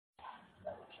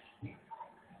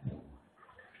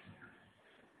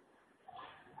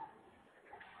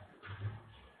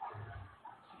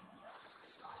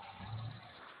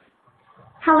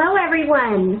Hello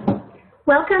everyone!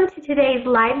 Welcome to today's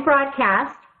live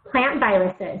broadcast, Plant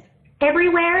Viruses,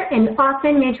 Everywhere and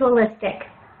Often Mutualistic.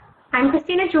 I'm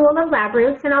Christina Jewell of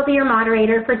Labroots and I'll be your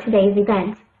moderator for today's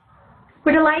event.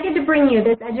 We're delighted to bring you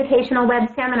this educational web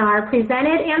seminar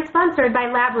presented and sponsored by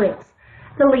Labroots,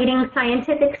 the leading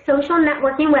scientific social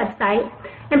networking website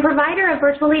and provider of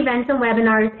virtual events and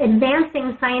webinars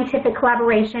advancing scientific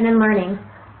collaboration and learning.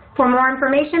 For more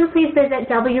information, please visit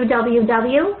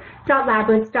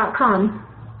www.labroots.com.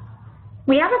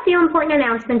 We have a few important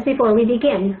announcements before we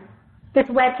begin. This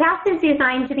webcast is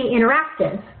designed to be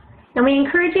interactive, and we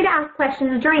encourage you to ask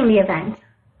questions during the event.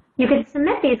 You can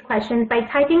submit these questions by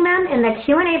typing them in the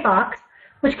Q&A box,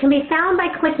 which can be found by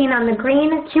clicking on the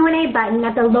green Q&A button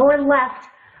at the lower left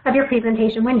of your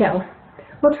presentation window.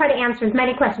 We'll try to answer as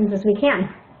many questions as we can.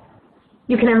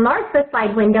 You can enlarge the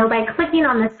slide window by clicking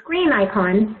on the screen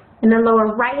icon in the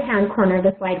lower right-hand corner of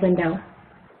the slide window.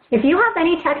 If you have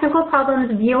any technical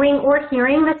problems viewing or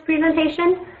hearing this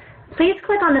presentation, please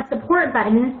click on the support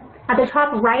button at the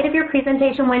top right of your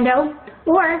presentation window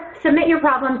or submit your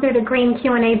problem through the green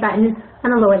Q&A button on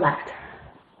the lower left.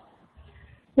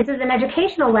 This is an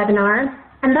educational webinar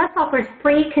and thus offers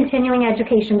free continuing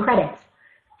education credits.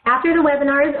 After the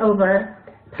webinar is over,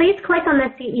 please click on the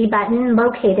CE button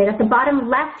located at the bottom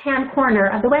left-hand corner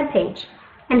of the web page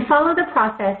and follow the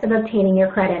process of obtaining your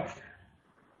credits.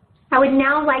 I would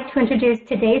now like to introduce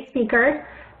today's speaker,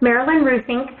 Marilyn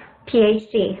Roossinck,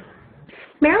 PhD.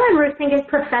 Marilyn Roossinck is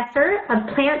Professor of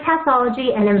Plant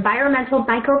Pathology and Environmental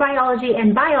Microbiology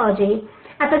and Biology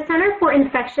at the Center for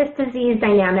Infectious Disease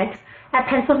Dynamics at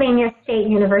Pennsylvania State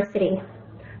University.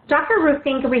 Dr.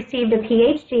 Roossinck received a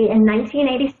PhD in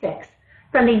 1986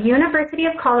 from the University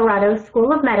of Colorado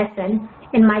School of Medicine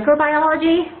in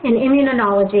Microbiology and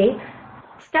Immunology,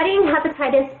 studying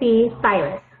hepatitis B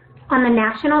virus on the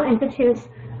National Institutes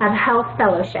of Health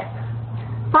Fellowship.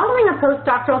 Following a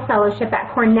postdoctoral fellowship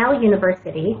at Cornell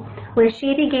University, where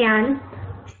she began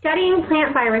studying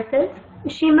plant viruses,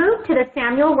 she moved to the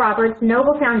Samuel Roberts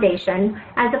Noble Foundation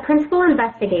as a principal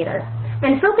investigator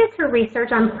and focused her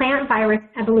research on plant virus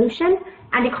evolution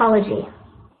and ecology.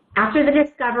 After the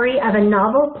discovery of a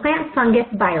novel plant fungus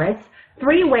virus,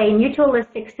 three-way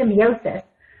mutualistic symbiosis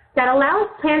that allows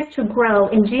plants to grow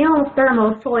in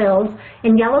geothermal soils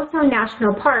in Yellowstone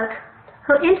National Park,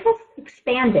 her interest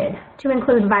expanded to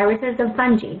include viruses of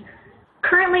fungi.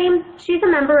 Currently, she's a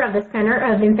member of the Center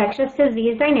of Infectious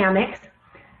Disease Dynamics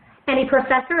and a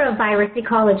professor of virus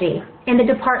ecology in the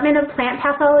Department of Plant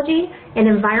Pathology and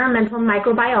Environmental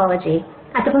Microbiology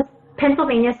at the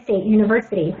Pennsylvania State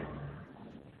University.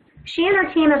 She and her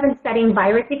team have been studying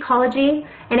virus ecology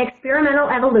and experimental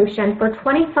evolution for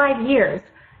 25 years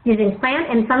using plant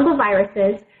and fungal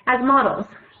viruses as models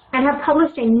and have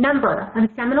published a number of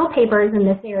seminal papers in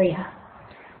this area.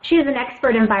 She is an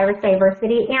expert in virus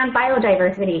diversity and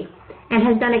biodiversity and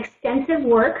has done extensive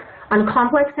work on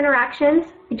complex interactions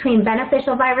between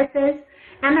beneficial viruses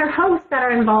and their hosts that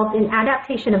are involved in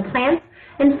adaptation of plants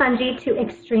and fungi to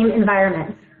extreme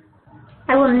environments.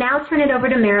 I will now turn it over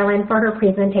to Marilyn for her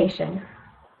presentation.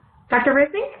 Dr.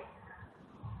 Roossinck?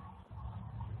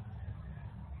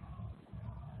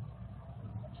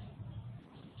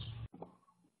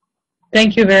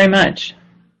 Thank you very much.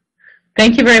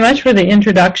 Thank you very much for the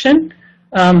introduction.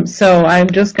 So I'm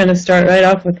just going to start right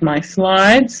off with my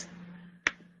slides.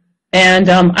 And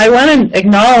I want to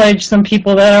acknowledge some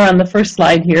people that are on the first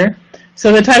slide here.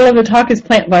 So the title of the talk is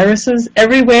Plant Viruses,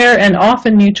 Everywhere and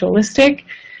Often Mutualistic.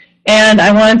 And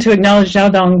I wanted to acknowledge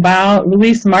Xiaodong Bao,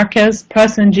 Luis Marquez,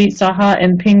 Prasenjit Saha,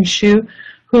 and Ping Xu,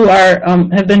 who are,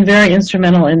 have been very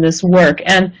instrumental in this work.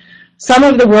 And some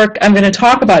of the work I'm going to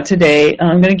talk about today,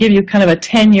 I'm going to give you kind of a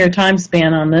 10-year time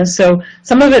span on this. So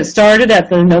some of it started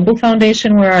at the Noble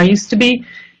Foundation where I used to be,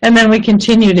 and then we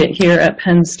continued it here at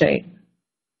Penn State.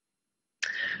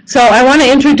 So I want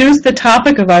to introduce the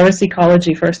topic of virus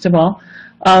ecology first of all,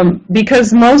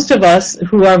 because most of us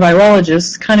who are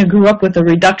virologists kind of grew up with a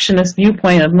reductionist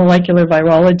viewpoint of molecular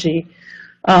virology,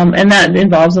 and that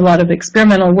involves a lot of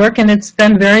experimental work, and it's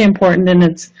been very important and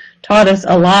it's taught us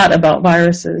a lot about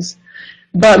viruses.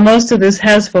 But most of this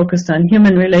has focused on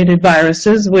human-related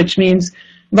viruses, which means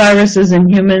viruses in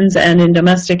humans and in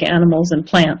domestic animals and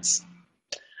plants.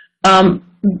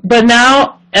 But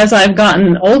now, as I've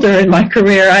gotten older in my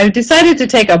career, I've decided to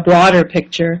take a broader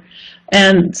picture.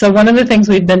 And so one of the things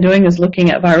we've been doing is looking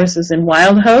at viruses in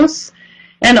wild hosts.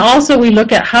 And also we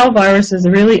look at how viruses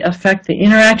really affect the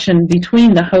interaction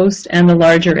between the host and the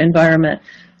larger environment.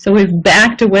 So we've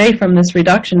backed away from this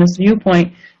reductionist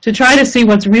viewpoint to try to see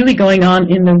what's really going on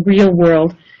in the real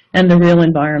world and the real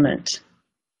environment.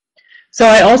 So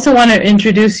I also want to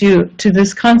introduce you to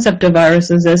this concept of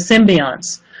viruses as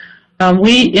symbionts.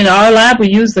 In our lab, we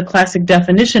use the classic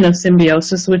definition of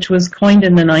symbiosis, which was coined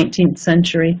in the 19th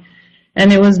century.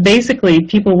 And it was basically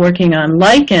people working on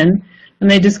lichen. When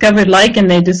they discovered lichen,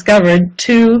 they discovered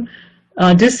two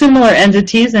dissimilar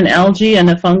entities, an algae and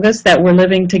a fungus, that were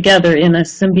living together in a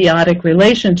symbiotic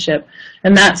relationship.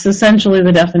 And that's essentially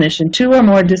the definition. Two or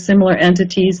more dissimilar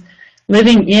entities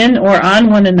living in or on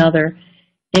one another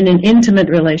in an intimate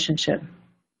relationship.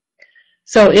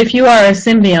 So if you are a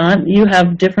symbiont, you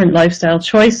have different lifestyle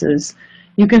choices.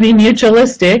 You can be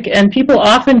mutualistic, and people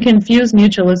often confuse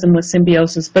mutualism with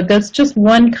symbiosis, but that's just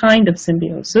one kind of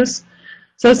symbiosis.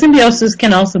 So symbiosis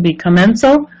can also be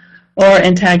commensal or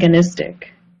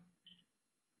antagonistic.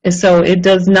 So it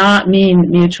does not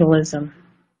mean mutualism.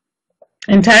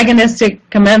 Antagonistic,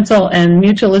 commensal, and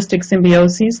mutualistic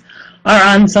symbioses are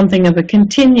on something of a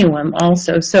continuum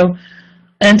also. So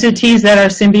entities that are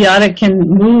symbiotic can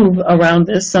move around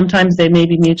this. Sometimes they may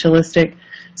be mutualistic,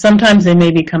 sometimes they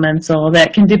may be commensal.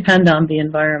 That can depend on the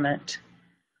environment.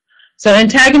 So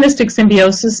antagonistic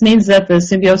symbiosis means that the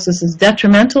symbiosis is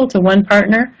detrimental to one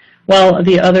partner while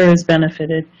the other is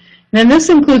benefited. And this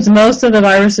includes most of the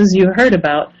viruses you heard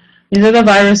about. These are the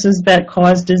viruses that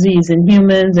cause disease in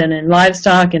humans and in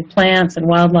livestock and plants and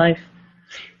wildlife.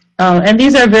 And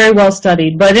these are very well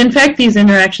studied. But in fact, these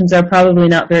interactions are probably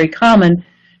not very common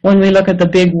when we look at the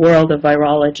big world of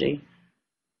virology.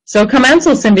 So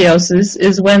commensal symbiosis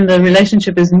is when the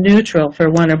relationship is neutral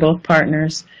for one or both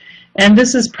partners. And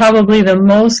this is probably the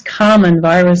most common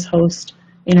virus-host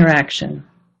interaction.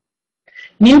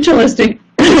 Mutualistic,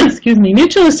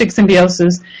 mutualistic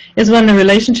symbiosis is when the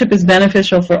relationship is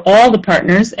beneficial for all the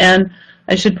partners. And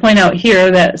I should point out here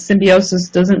that symbiosis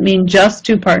doesn't mean just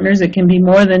two partners. It can be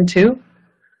more than two.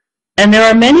 And there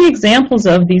are many examples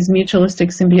of these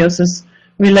mutualistic symbiosis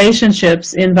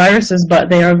relationships in viruses, but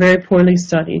they are very poorly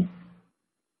studied.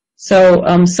 So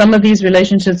some of these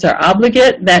relationships are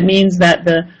obligate. That means that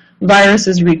the virus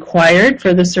is required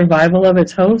for the survival of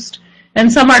its host.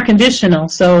 And some are conditional,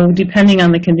 so depending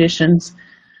on the conditions,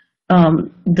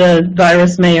 the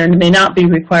virus may or may not be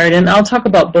required. And I'll talk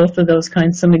about both of those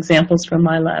kinds, some examples from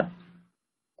my lab.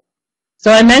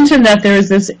 So I mentioned that there is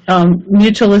this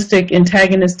mutualistic,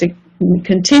 antagonistic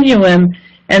continuum,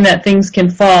 and that things can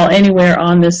fall anywhere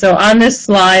on this. So on this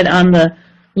slide, on the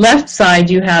left side,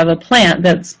 you have a plant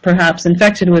that's perhaps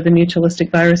infected with a mutualistic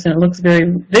virus, and it looks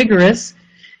very vigorous.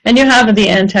 And you have the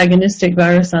antagonistic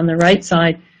virus on the right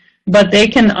side. But they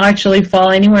can actually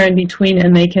fall anywhere in between,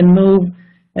 and they can move,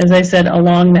 as I said,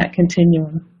 along that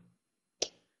continuum.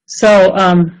 So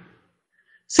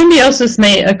symbiosis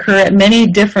may occur at many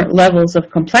different levels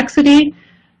of complexity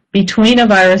between a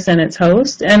virus and its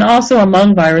host, and also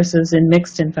among viruses in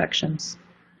mixed infections.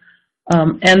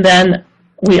 And then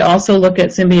we also look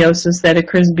at symbiosis that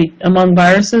occurs among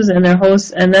viruses and their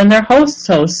hosts, and then their host's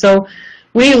host. So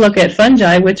we look at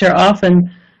fungi, which are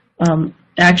often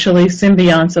actually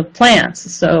symbionts of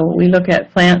plants. So we look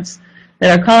at plants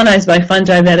that are colonized by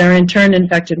fungi that are in turn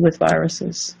infected with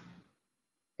viruses.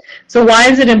 So why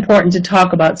is it important to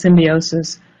talk about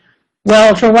symbiosis?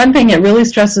 Well, for one thing, it really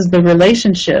stresses the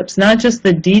relationships, not just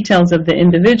the details of the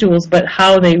individuals, but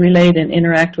how they relate and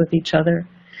interact with each other.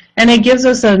 And it gives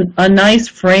us a nice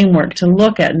framework to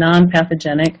look at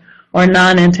non-pathogenic or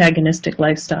non-antagonistic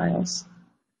lifestyles.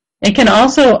 It can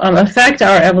also affect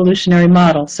our evolutionary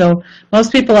model. So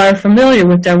most people are familiar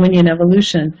with Darwinian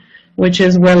evolution, which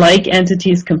is where like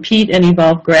entities compete and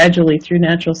evolve gradually through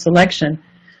natural selection.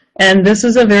 And this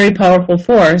is a very powerful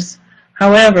force.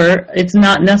 However, it's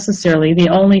not necessarily the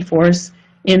only force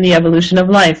in the evolution of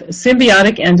life.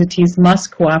 Symbiotic entities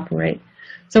must cooperate.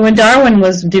 So when Darwin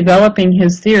was developing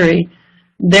his theory,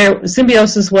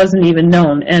 symbiosis wasn't even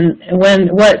known. And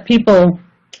when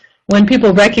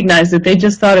people recognized it, they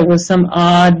just thought it was some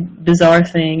odd, bizarre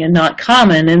thing and not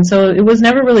common. And so it was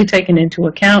never really taken into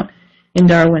account in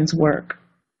Darwin's work.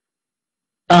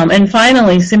 And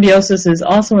finally, symbiosis is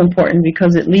also important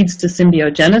because it leads to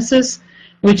symbiogenesis,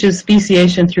 which is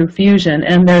speciation through fusion.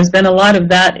 And there's been a lot of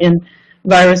that in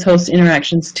virus-host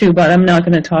interactions too, but I'm not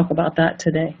going to talk about that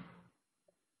today.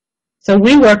 So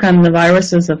we work on the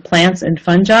viruses of plants and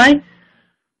fungi.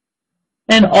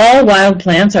 And all wild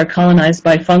plants are colonized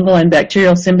by fungal and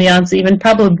bacterial symbionts, even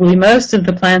probably most of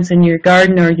the plants in your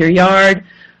garden or your yard.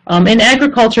 In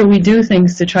agriculture, we do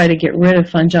things to try to get rid of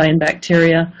fungi and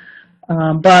bacteria.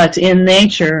 But in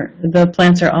nature, the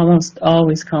plants are almost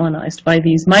always colonized by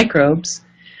these microbes.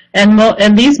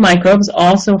 And these microbes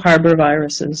also harbor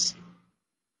viruses.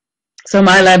 So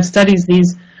my lab studies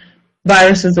these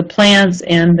viruses of plants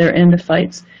and their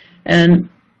endophytes. And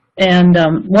And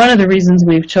one of the reasons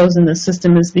we've chosen this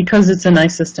system is because it's a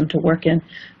nice system to work in.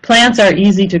 Plants are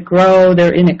easy to grow,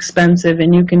 they're inexpensive,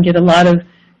 and you can get a lot of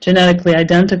genetically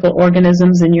identical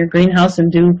organisms in your greenhouse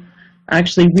and do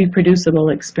actually reproducible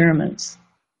experiments.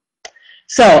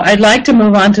 So I'd like to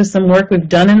move on to some work we've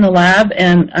done in the lab,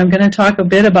 and I'm going to talk a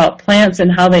bit about plants and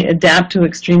how they adapt to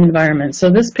extreme environments. So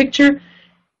this picture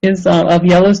is of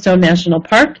Yellowstone National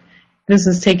Park. This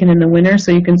is taken in the winter,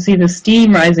 so you can see the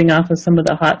steam rising off of some of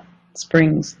the hot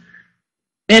springs.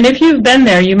 And if you've been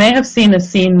there, you may have seen a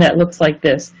scene that looks like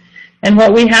this. And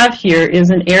what we have here is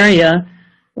an area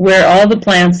where all the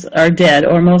plants are dead,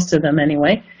 or most of them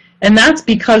anyway. And that's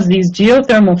because these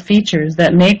geothermal features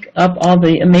that make up all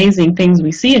the amazing things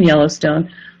we see in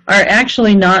Yellowstone are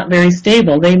actually not very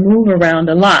stable. They move around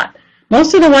a lot.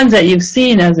 Most of the ones that you've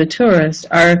seen as a tourist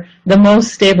are the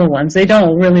most stable ones. They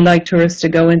don't really like tourists to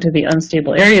go into the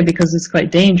unstable area because it's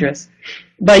quite dangerous.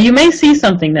 But you may see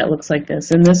something that looks like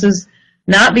this, and this is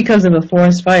not because of a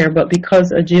forest fire, but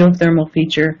because a geothermal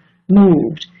feature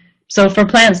moved. So for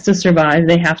plants to survive,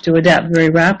 they have to adapt very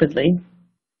rapidly.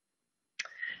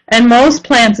 And most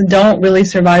plants don't really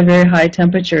survive very high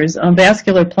temperatures.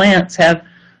 Vascular plants have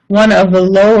one of the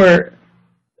lower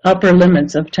upper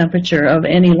limits of temperature of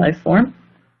any life form.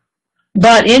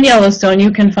 But in Yellowstone,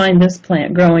 you can find this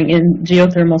plant growing in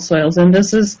geothermal soils. And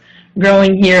this is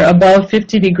growing here above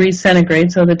 50 degrees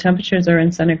centigrade, so the temperatures are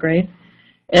in centigrade.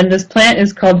 And this plant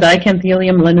is called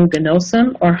Dicanthelium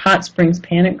lanuginosum, or hot springs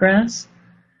panic grass.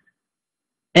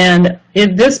 And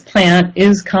this plant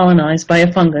is colonized by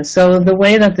a fungus. So the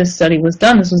way that this study was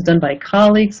done, this was done by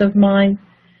colleagues of mine,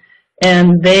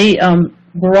 and they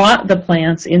brought the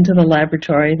plants into the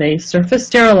laboratory. They surface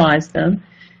sterilized them,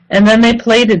 and then they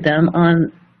plated them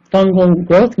on fungal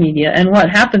growth media. And what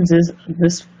happens is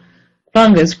this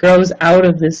fungus grows out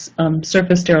of this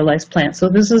surface sterilized plant. So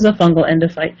this is a fungal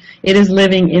endophyte. It is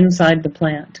living inside the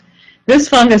plant. This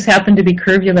fungus happened to be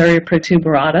Curvularia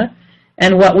protuberata.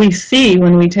 And what we see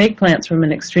when we take plants from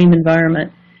an extreme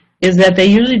environment is that they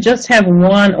usually just have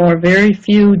one or very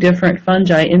few different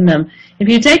fungi in them. If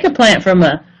you take a plant from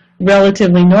a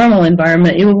relatively normal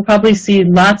environment, you will probably see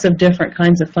lots of different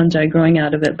kinds of fungi growing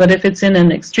out of it. But if it's in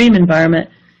an extreme environment,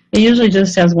 it usually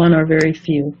just has one or very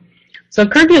few. So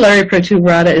Curvularia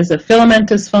protuberata is a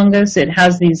filamentous fungus. It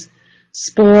has these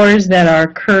spores that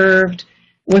are curved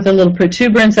with a little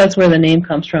protuberance. That's where the name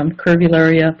comes from,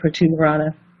 Curvularia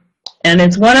protuberata. And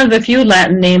it's one of the few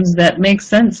Latin names that makes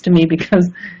sense to me because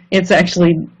it's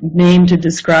actually named to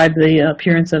describe the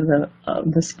appearance of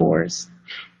the spores.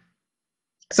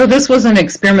 So this was an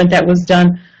experiment that was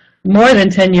done more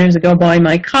than 10 years ago by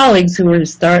my colleagues who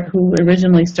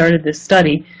originally started this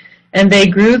study. And they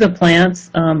grew the plants,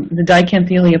 the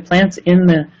Dicanthelia plants, in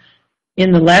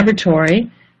the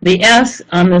laboratory. The S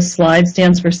on this slide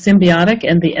stands for symbiotic,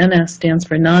 and the NS stands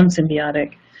for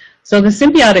non-symbiotic. So the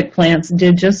symbiotic plants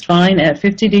did just fine at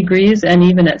 50 degrees and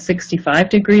even at 65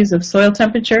 degrees of soil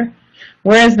temperature,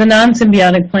 whereas the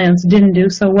non-symbiotic plants didn't do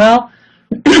so well,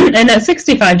 and at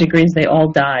 65 degrees they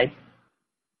all died.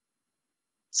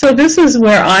 So this is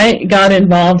where I got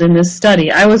involved in this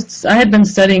study. I had been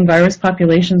studying virus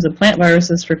populations of plant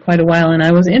viruses for quite a while, and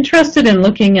I was interested in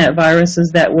looking at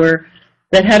viruses that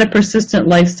had a persistent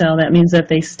lifestyle. That means that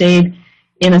they stayed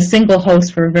in a single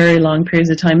host for very long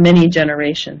periods of time, many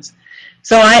generations.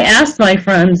 So I asked my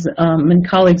friends and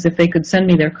colleagues if they could send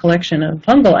me their collection of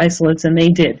fungal isolates, and they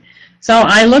did. So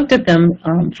I looked at them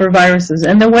for viruses.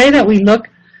 And the way that we look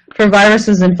for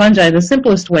viruses and fungi, the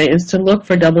simplest way is to look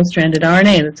for double-stranded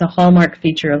RNA. That's a hallmark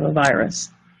feature of a virus.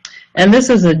 And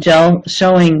this is a gel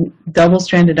showing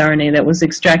double-stranded RNA that was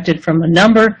extracted from a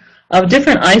number of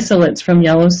different isolates from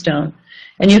Yellowstone.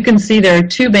 And you can see there are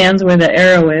two bands where the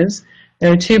arrow is.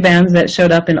 There are two bands that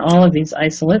showed up in all of these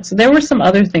isolates. There were some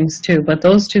other things too, but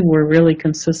those two were really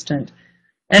consistent.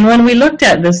 And when we looked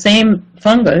at the same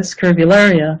fungus,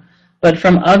 Curvularia, but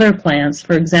from other plants,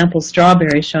 for example,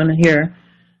 strawberry shown here,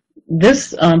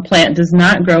 this plant does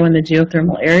not grow in the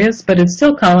geothermal areas, but it's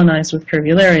still colonized with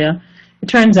Curvularia. It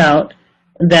turns out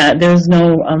that there's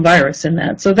no virus in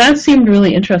that. So that seemed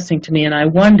really interesting to me, and I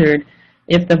wondered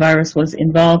if the virus was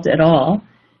involved at all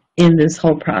in this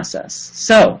whole process.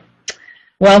 So,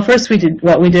 well, first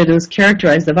what we did was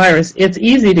characterize the virus. It's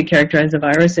easy to characterize a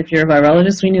virus. If you're a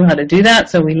virologist, we knew how to do that,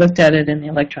 so we looked at it in the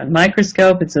electron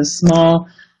microscope. It's a small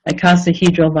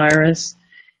icosahedral virus.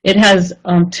 It has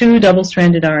two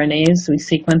double-stranded RNAs. We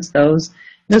sequenced those.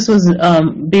 This was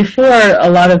before a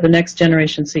lot of the next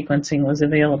generation sequencing was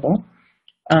available,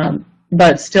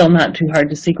 but still not too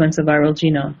hard to sequence a viral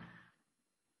genome.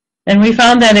 And we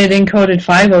found that it encoded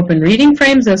 5 open reading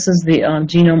frames. This is the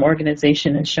genome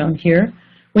organization as shown here.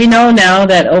 We know now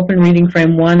that open reading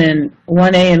frame 1A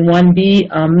and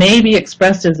 1B may be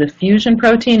expressed as a fusion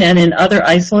protein, and in other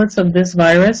isolates of this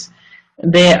virus,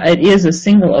 it is a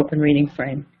single open reading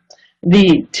frame.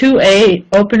 The 2A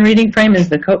open reading frame is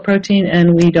the coat protein,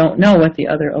 and we don't know what the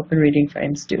other open reading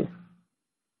frames do.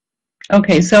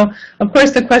 Okay, so of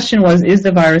course the question was, is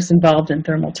the virus involved in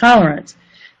thermal tolerance?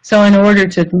 So in order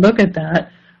to look at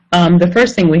that, the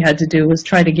first thing we had to do was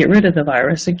try to get rid of the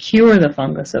virus, to cure the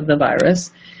fungus of the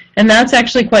virus. And that's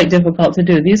actually quite difficult to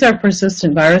do. These are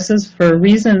persistent viruses for a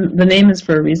reason. The name is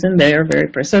for a reason. They are very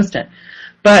persistent.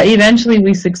 But eventually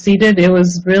we succeeded. It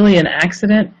was really an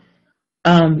accident,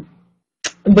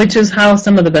 which is how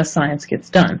some of the best science gets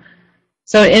done.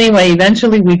 So anyway,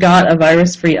 eventually we got a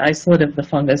virus-free isolate of the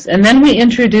fungus. And then we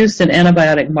introduced an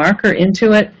antibiotic marker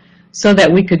into it so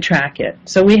that we could track it.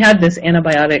 So we had this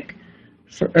antibiotic,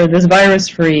 or this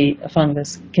virus-free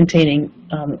fungus containing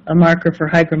a marker for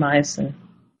hygromycin.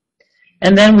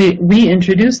 And then we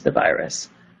reintroduced the virus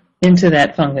into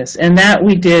that fungus. And that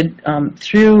we did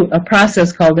through a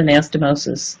process called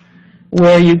anastomosis,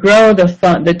 where you grow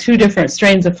the two different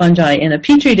strains of fungi in a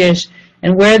petri dish,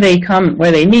 and where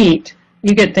they meet,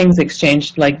 you get things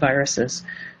exchanged like viruses.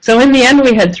 So in the end,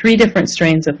 we had 3 different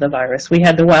strains of the virus. We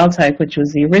had the wild type, which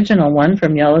was the original one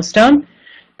from Yellowstone.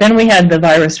 Then we had the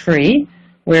virus-free,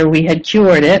 where we had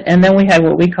cured it. And then we had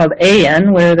what we called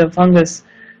AN, where the fungus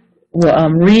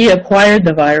reacquired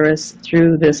the virus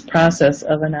through this process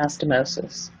of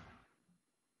anastomosis.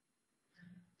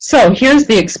 So here's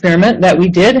the experiment that we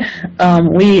did.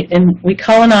 We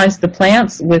colonized the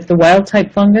plants with the wild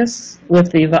type fungus,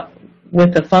 with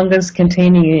the fungus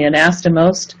containing the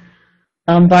anastomosed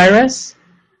virus,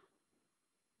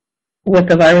 with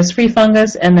the virus-free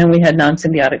fungus, and then we had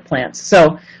non-symbiotic plants.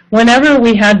 So whenever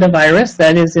we had the virus,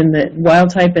 that is in the wild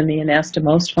type and the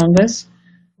anastomosed fungus,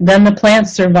 then the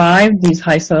plants survived these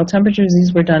high soil temperatures.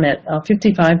 These were done at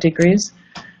 55 degrees.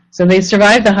 So they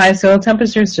survived the high soil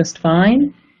temperatures just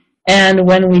fine. And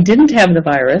when we didn't have the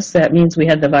virus, that means we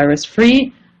had the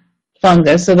virus-free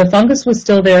fungus. So the fungus was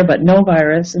still there, but no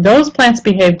virus. Those plants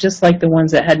behaved just like the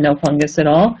ones that had no fungus at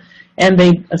all, and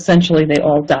essentially they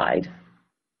all died.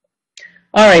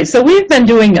 All right, so we've been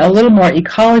doing a little more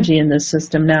ecology in this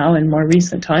system now in more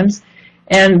recent times.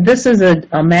 And this is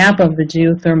a map of the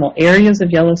geothermal areas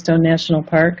of Yellowstone National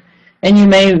Park. And you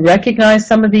may recognize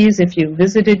some of these if you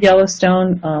visited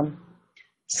Yellowstone.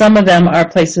 Some of them are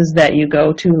places that you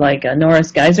go to, like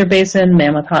Norris Geyser Basin,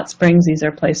 Mammoth Hot Springs. These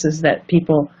are places that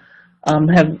people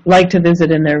have liked to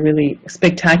visit, and they're really a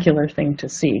spectacular thing to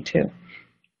see, too.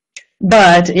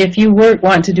 But if you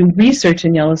want to do research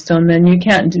in Yellowstone, then you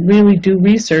can't really do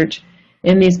research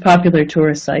in these popular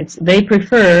tourist sites.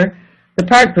 The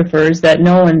park prefers that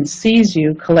no one sees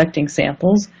you collecting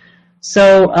samples,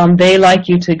 so they like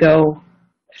you to go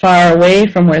far away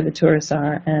from where the tourists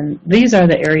are, and these are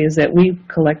the areas that we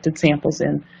collected samples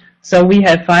in. So we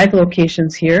had 5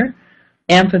 locations here: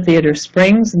 Amphitheater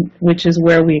Springs, which is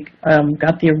where we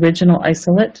got the original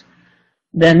isolate,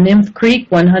 then Nymph Creek,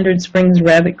 100 Springs,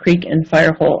 Rabbit Creek, and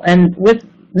Firehole. And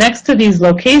next to these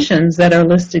locations that are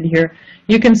listed here,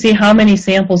 you can see how many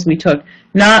samples we took.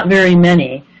 Not very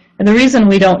many. And the reason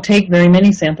we don't take very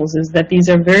many samples is that these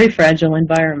are very fragile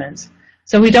environments.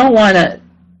 So we don't want to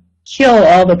kill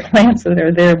all the plants that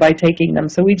are there by taking them.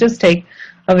 So we just take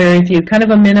a very few, kind of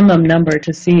a minimum number,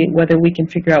 to see whether we can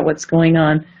figure out what's going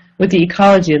on with the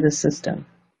ecology of the system.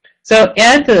 So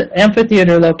at the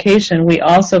amphitheater location, we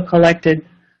also collected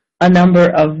a number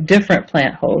of different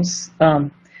plant hosts.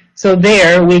 So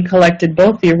there we collected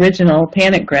both the original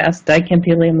panic grass,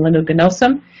 Dicampidium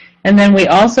linuginosum, and then we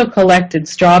also collected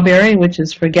strawberry, which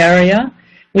is Fragaria.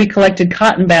 We collected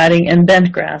cotton batting and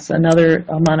bent grass, another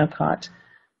monocot.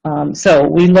 So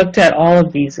we looked at all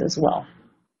of these as well.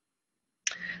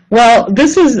 Well,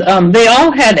 this is, they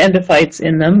all had endophytes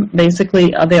in them.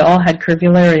 Basically, they all had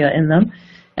curvularia in them.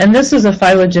 And this is a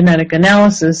phylogenetic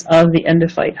analysis of the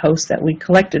endophyte host that we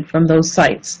collected from those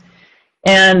sites.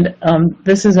 And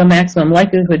this is a maximum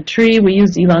likelihood tree. We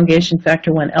used elongation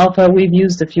factor 1 alpha. We've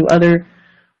used a few other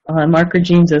marker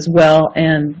genes as well,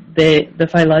 and the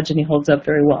phylogeny holds up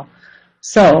very well.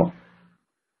 So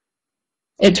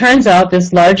it turns out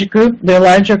this large group, the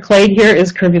larger clade here,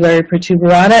 is Curvularia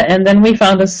protuberata, and then we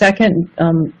found a second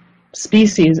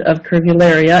species of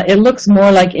Curvularia. It looks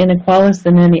more like Inequalis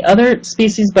than any other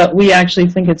species, but we actually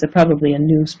think it's probably a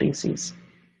new species.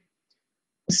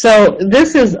 So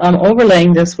this is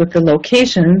overlaying this with the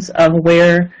locations of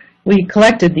where we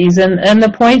collected these, and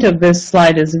the point of this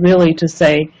slide is really to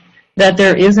say that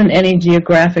there isn't any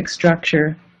geographic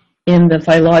structure in the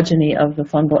phylogeny of the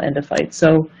fungal endophyte.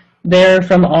 So They're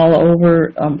from all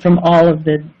over, from all of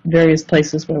the various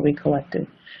places where we collected.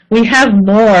 We have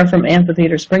more from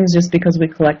Amphitheater Springs just because we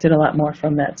collected a lot more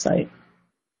from that site.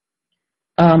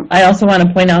 I also want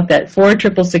to point out that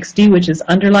 46660D, which is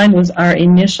underlined, was our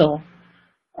initial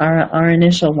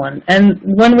one. And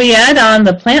when we add on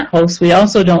the plant hosts, we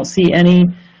also don't see any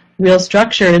real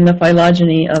structure in the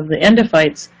phylogeny of the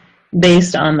endophytes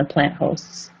based on the plant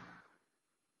hosts.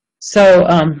 So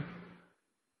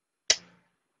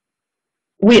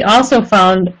we also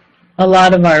found a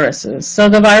lot of viruses. So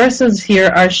the viruses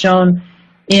here are shown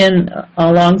in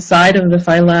alongside of the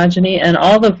phylogeny, and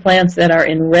all the plants that are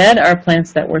in red are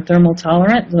plants that were thermal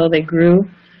tolerant, so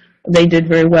they did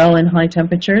very well in high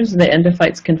temperatures. The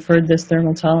endophytes conferred this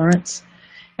thermal tolerance.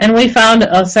 And we found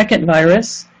a second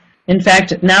virus. In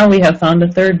fact, now we have found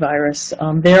a third virus.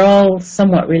 They're all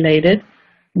somewhat related,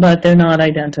 but they're not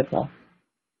identical.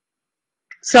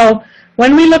 So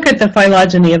when we look at the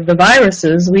phylogeny of the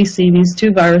viruses, we see these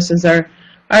two viruses are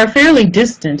fairly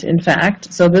distant, in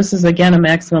fact. So this is, again, a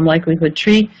maximum likelihood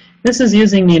tree. This is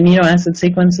using the amino acid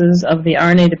sequences of the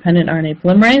RNA-dependent RNA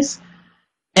polymerase.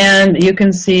 And you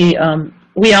can see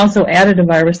we also added a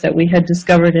virus that we had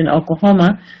discovered in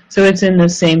Oklahoma, so it's in the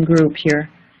same group here.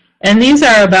 And these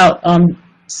are about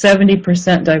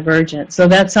 70% divergent. So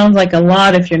that sounds like a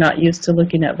lot if you're not used to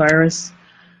looking at viruses,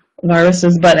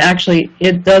 but actually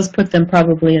it does put them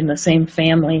probably in the same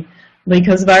family,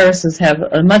 because viruses have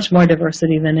much more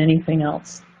diversity than anything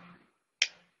else.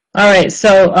 All right,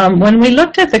 so when we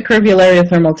looked at the curvularia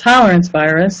thermal tolerance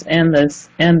virus and the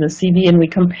CV, and we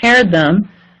compared them,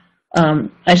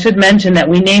 I should mention that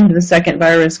we named the second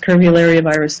virus Curvularia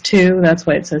virus 2. That's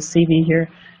why it says CV here.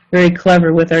 Very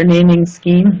clever with our naming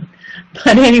scheme.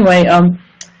 But anyway,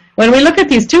 when we look at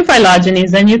these two phylogenies,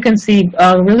 then you can see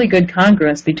really good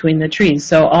congruence between the trees.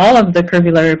 So all of the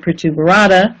Curvularia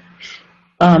protuberata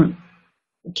had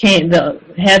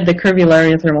the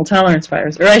Curvularia thermal tolerance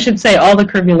virus, or I should say all the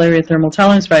Curvularia thermal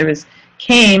tolerance virus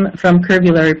came from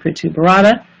Curvularia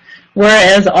protuberata,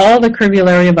 whereas all the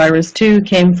Curvularia virus 2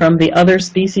 came from the other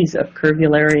species of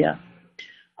Curvularia.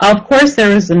 Of course,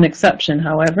 there is an exception,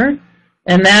 however,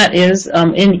 and that is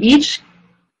in each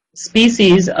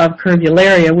species of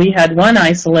Curvularia, we had one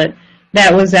isolate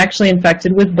that was actually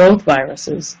infected with both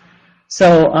viruses.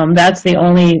 So that's the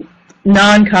only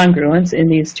non-congruence in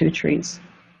these two trees.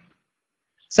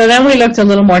 So then we looked a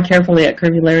little more carefully at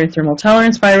Curvularia thermal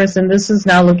tolerance virus, and this is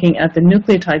now looking at the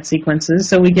nucleotide sequences,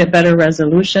 so we get better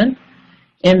resolution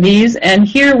in these. And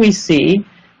here we see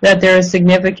that there is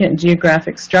significant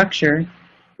geographic structure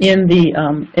in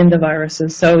the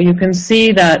viruses. So you can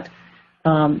see that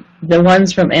the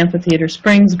ones from Amphitheater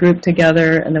Springs group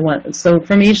together, and so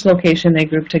from each location they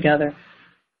group together.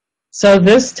 So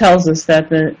this tells us that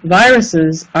the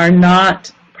viruses are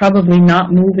probably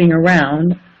not moving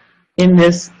around in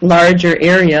this larger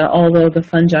area, although the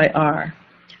fungi are.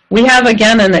 We have,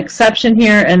 again, an exception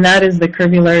here, and that is the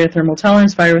Curvularia thermal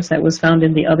tolerance virus that was found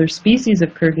in the other species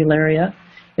of Curvularia.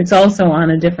 It's also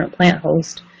on a different plant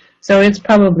host, so it's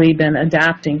probably been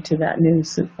adapting to that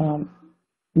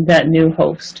new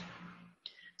host.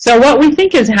 So what we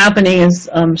think is happening is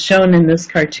shown in this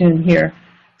cartoon here.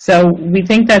 So we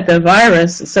think that the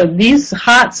virus, so these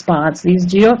hot spots, these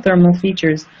geothermal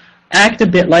features, act a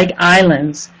bit like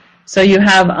islands. So you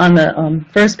have on the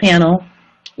first panel,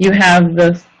 you have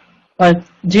the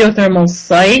geothermal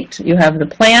site, you have the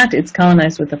plant, it's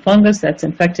colonized with the fungus that's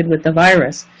infected with the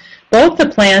virus. Both the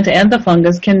plant and the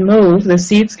fungus can move, the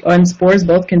seeds and spores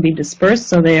both can be dispersed,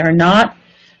 so they are not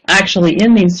actually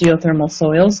in these geothermal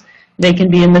soils. They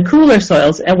can be in the cooler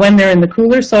soils, and when they're in the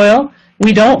cooler soil,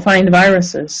 we don't find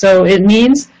viruses. So it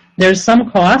means there's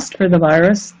some cost for the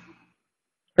virus,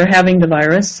 for having the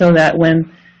virus, so that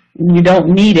when you don't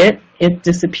need it, it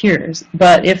disappears.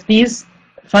 But if these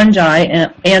fungi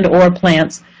and or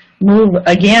plants move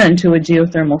again to a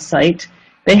geothermal site,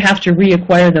 they have to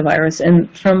reacquire the virus. And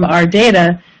from our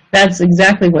data, that's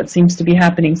exactly what seems to be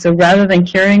happening. So rather than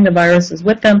carrying the viruses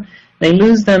with them, they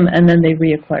lose them and then they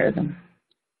reacquire them.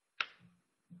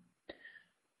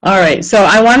 All right, so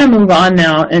I want to move on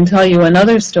now and tell you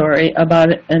another story about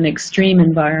an extreme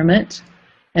environment.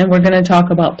 And we're going to talk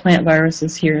about plant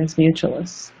viruses here as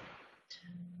mutualists.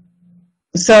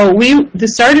 So we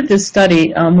started this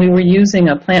study, we were using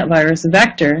a plant virus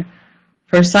vector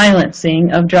for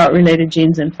silencing of drought-related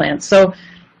genes in plants. So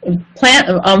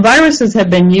viruses have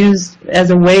been used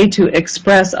as a way to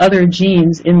express other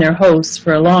genes in their hosts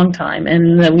for a long time,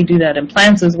 and we do that in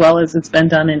plants as well as it's been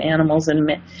done in animals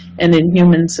and in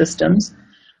human systems.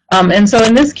 And so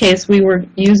in this case, we were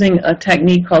using a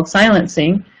technique called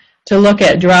silencing to look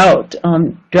at drought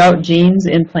genes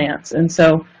in plants. And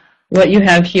so What you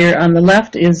have here on the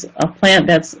left is a plant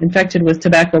that's infected with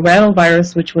tobacco rattle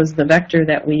virus, which was the vector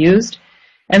that we used.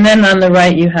 And then on the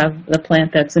right you have the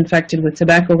plant that's infected with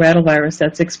tobacco rattle virus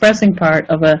that's expressing part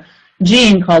of a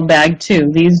gene called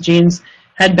BAG2. These genes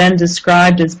had been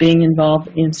described as being involved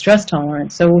in stress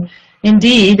tolerance. So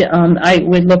indeed,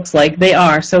 it looks like they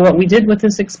are. So what we did with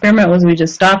this experiment was we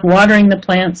just stopped watering the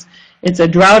plants. It's a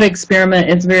drought experiment.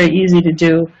 It's very easy to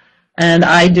do. And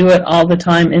I do it all the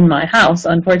time in my house,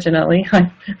 unfortunately. I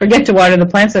forget to water the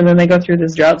plants and then they go through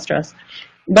this drought stress.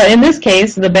 But in this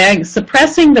case,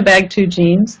 suppressing the BAG2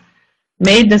 genes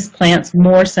made this plant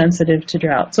more sensitive to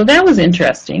drought. So that was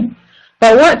interesting.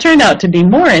 But what turned out to be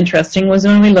more interesting was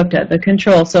when we looked at the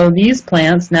control. So these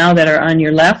plants now that are on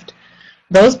your left,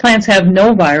 those plants have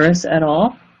no virus at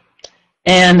all.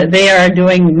 And they are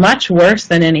doing much worse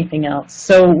than anything else.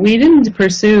 So we didn't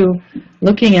pursue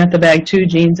looking at the BAG2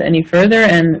 genes any further,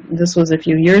 and this was a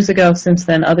few years ago. Since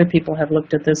then, other people have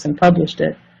looked at this and published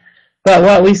it. But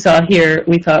what we saw here,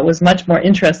 we thought was much more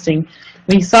interesting.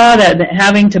 We saw that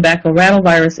having tobacco rattle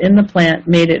virus in the plant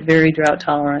made it very drought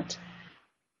tolerant.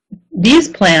 These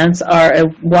plants are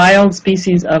a wild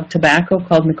species of tobacco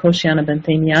called Nicotiana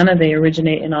benthamiana. They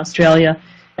originate in Australia.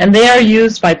 And they are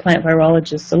used by plant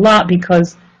virologists a lot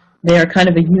because they are kind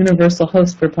of a universal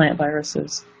host for plant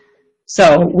viruses.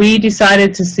 So we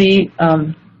decided to see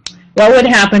what would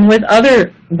happen with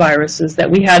other viruses that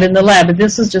we had in the lab. But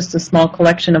this is just a small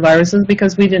collection of viruses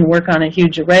because we didn't work on a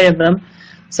huge array of them.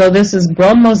 So this is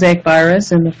brome mosaic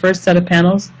virus in the first set of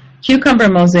panels, cucumber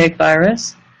mosaic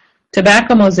virus,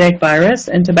 tobacco mosaic virus,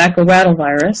 and tobacco rattle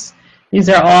virus. These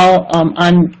are all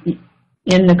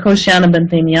in Nicotiana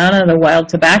benthamiana, the wild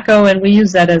tobacco, and we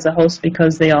use that as a host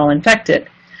because they all infect it.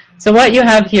 So what you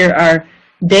have here are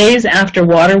days after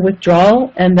water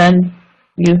withdrawal, and then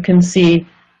you can see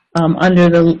under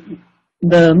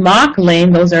the mock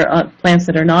lane, those are plants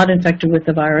that are not infected with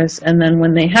the virus, and then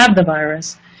when they have the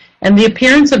virus. And the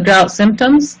appearance of drought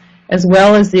symptoms, as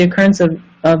well as the occurrence of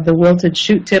the wilted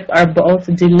shoot tip, are both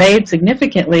delayed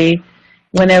significantly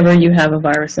whenever you have a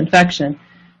virus infection.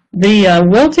 The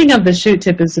wilting of the shoot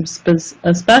tip is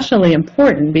especially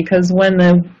important because when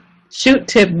the shoot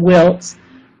tip wilts,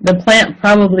 the plant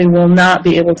probably will not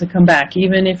be able to come back.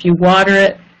 Even if you water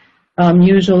it,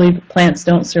 usually plants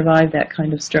don't survive that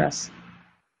kind of stress.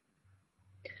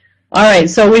 All right,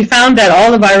 so we found that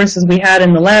all the viruses we had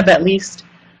in the lab at least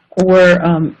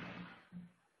were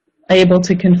able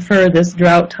to confer this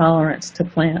drought tolerance to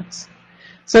plants.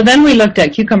 So then we looked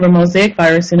at cucumber mosaic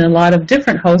virus in a lot of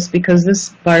different hosts because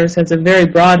this virus has a very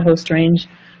broad host range.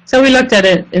 So we looked at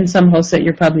it in some hosts that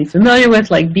you're probably familiar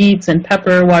with, like beets and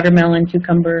pepper, watermelon,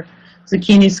 cucumber,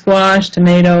 zucchini, squash,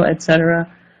 tomato, etc.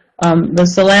 The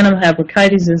Solanum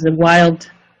habricaides is a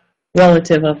wild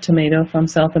relative of tomato from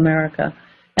South America.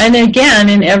 And again,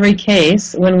 in every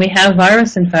case, when we have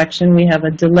virus infection, we have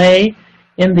a delay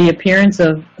in the appearance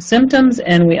of symptoms,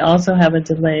 and we also have a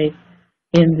delay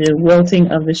in the wilting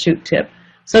of the shoot tip.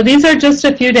 So these are just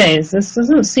a few days. This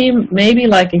doesn't seem maybe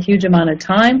like a huge amount of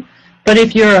time, but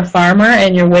if you're a farmer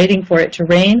and you're waiting for it to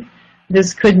rain,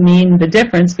 this could mean the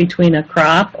difference between a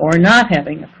crop or not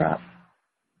having a crop.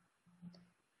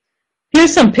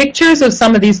 Here's some pictures of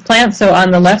some of these plants. So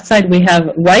on the left side we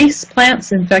have rice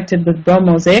plants infected with brome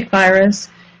mosaic virus,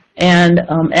 and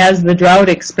as the drought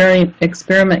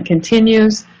experiment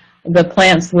continues, the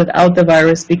plants without the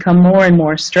virus become more and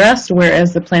more stressed,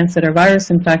 whereas the plants that are virus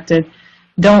infected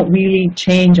don't really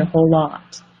change a whole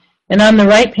lot. And on the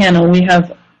right panel we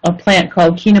have a plant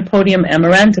called Chenopodium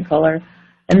amaranticolor,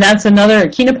 and that's another,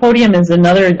 Chenopodium is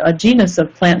another genus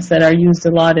of plants that are used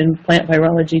a lot in plant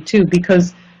virology too,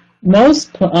 because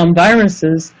most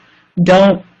viruses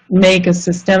don't make a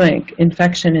systemic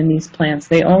infection in these plants.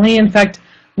 They only infect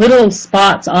little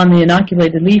spots on the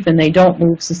inoculated leaf and they don't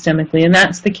move systemically, and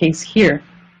that's the case here.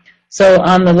 So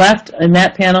on the left in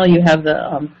that panel you have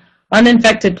the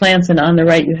uninfected plants, and on the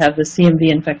right you have the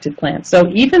CMV infected plants. So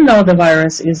even though the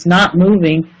virus is not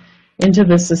moving into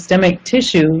the systemic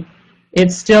tissue,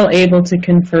 it's still able to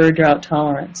confer drought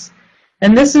tolerance.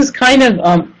 And this is kind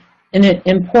of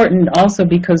important also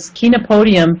because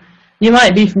Chenopodium, you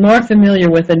might be more familiar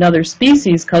with another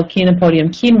species called Chenopodium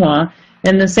quinoa,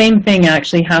 and the same thing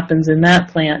actually happens in that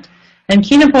plant. And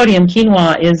Chenopodium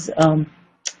quinoa is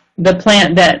the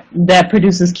plant that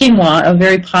produces quinoa, a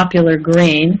very popular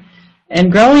grain. And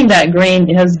growing that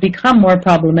grain has become more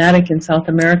problematic in South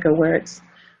America, where it's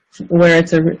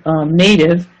a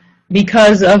native,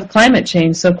 because of climate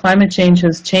change. So climate change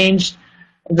has changed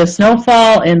the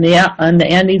snowfall in the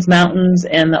Andes Mountains,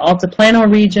 and the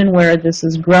Altiplano region where this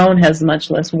is grown has much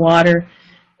less water.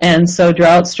 And so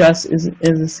drought stress is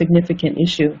a significant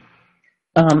issue.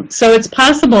 So it's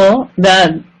possible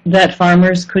that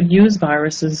farmers could use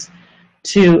viruses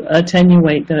to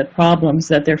attenuate the problems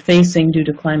that they're facing due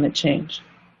to climate change.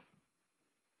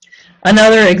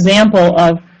 Another example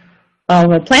of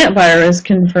a plant virus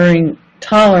conferring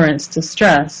tolerance to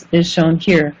stress is shown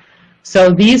here.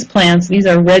 So these plants, these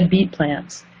are red beet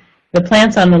plants. The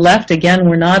plants on the left, again,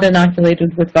 were not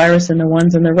inoculated with virus, and the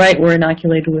ones on the right were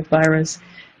inoculated with virus.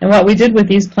 And what we did with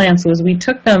these plants was we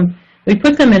put them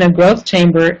in a growth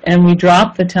chamber, and we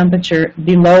dropped the temperature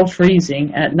below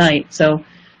freezing at night. So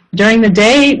during the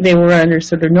day, they were under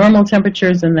sort of normal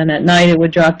temperatures, and then at night it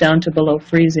would drop down to below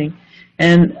freezing.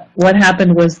 And what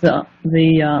happened was the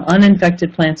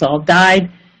uninfected plants all died,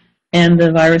 and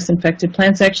the virus-infected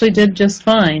plants actually did just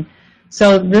fine.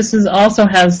 So this also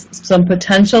has some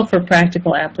potential for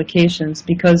practical applications,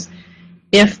 because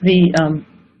if you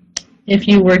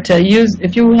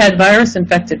had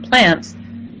virus-infected plants,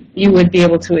 you would be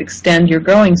able to extend your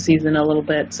growing season a little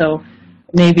bit. So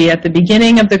maybe at the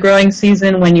beginning of the growing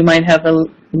season, when you might have a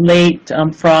late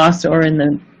frost, or in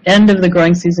the end of the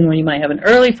growing season when you might have an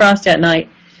early frost at night,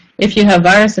 if you have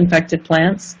virus-infected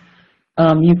plants,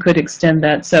 you could extend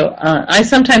that. So I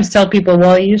sometimes tell people,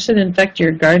 well, you should infect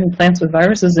your garden plants with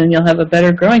viruses and you'll have a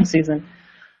better growing season.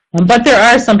 But there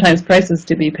are sometimes prices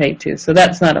to be paid too, so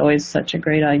that's not always such a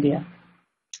great idea.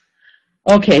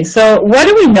 Okay, so what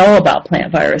do we know about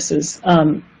plant viruses?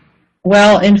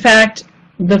 Well, in fact,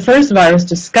 the first virus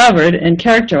discovered and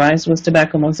characterized was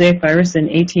tobacco mosaic virus in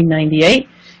 1898.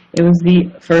 It was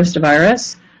the first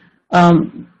virus.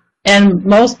 And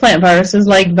most plant viruses,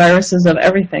 like viruses of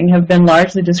everything, have been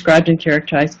largely described and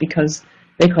characterized because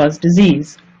they cause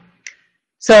disease.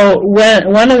 So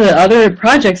one of the other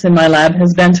projects in my lab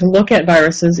has been to look at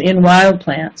viruses in wild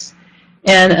plants.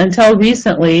 And until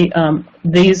recently,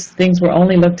 these things were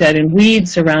only looked at in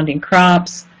weeds surrounding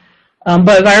crops.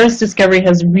 But virus discovery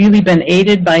has really been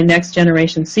aided by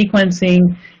next-generation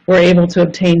sequencing. We're able to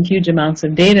obtain huge amounts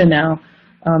of data now.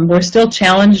 We're still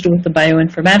challenged with the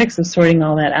bioinformatics of sorting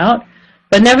all that out,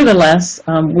 but nevertheless,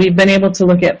 we've been able to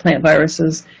look at plant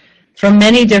viruses from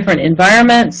many different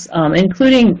environments,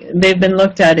 including they've been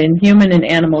looked at in human and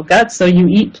animal guts. So you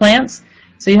eat plants,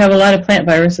 so you have a lot of plant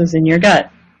viruses in your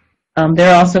gut.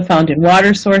 They're also found in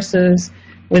water sources,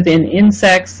 within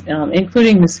insects,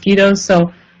 including mosquitoes.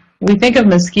 So we think of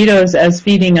mosquitoes as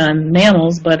feeding on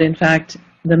mammals, but in fact,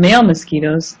 the male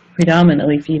mosquitoes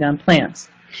predominantly feed on plants.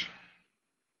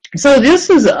 So this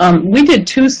is, we did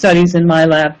 2 studies in my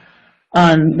lab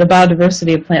on the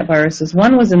biodiversity of plant viruses.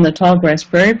 One was in the Tallgrass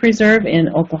Prairie Preserve in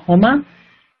Oklahoma,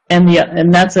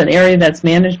 and that's an area that's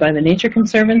managed by the Nature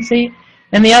Conservancy.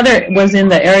 And the other was in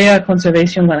the Area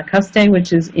Conservation Guanacaste,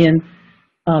 which is in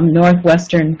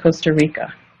northwestern Costa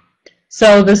Rica.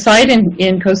 So the site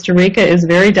in Costa Rica is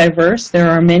very diverse. There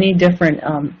are many different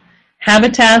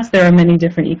habitats. There are many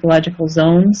different ecological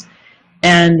zones.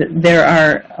 And there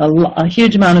are a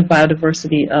huge amount of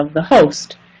biodiversity of the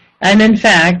host. And in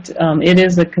fact, it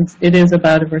is a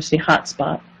biodiversity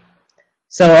hotspot.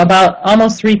 So about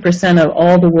almost 3% of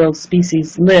all the world's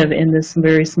species live in this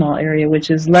very small area, which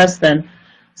is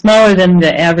smaller than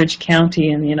the average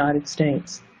county in the United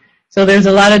States. So there's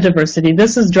a lot of diversity.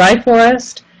 This is dry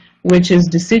forest, which is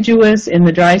deciduous in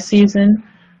the dry season.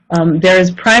 There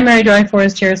is primary dry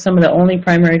forest here, some of the only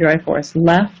primary dry forest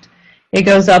left. It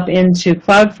goes up into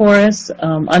cloud forests.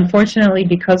 Unfortunately,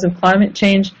 because of climate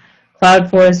change, cloud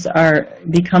forests are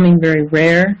becoming very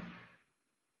rare.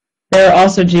 There are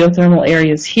also geothermal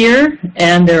areas here,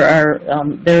 and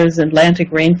there is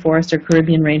Atlantic rainforest or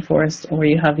Caribbean rainforest where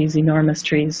you have these enormous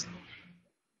trees.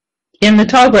 In the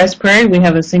tallgrass prairie, we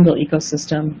have a single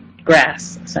ecosystem,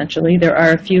 grass, essentially. There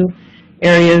are a few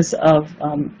areas of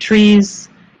trees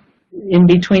in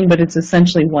between, but it's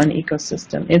essentially one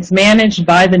ecosystem. It's managed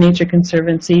by the Nature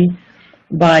Conservancy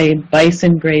by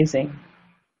bison grazing.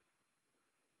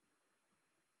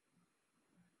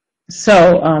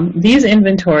 So these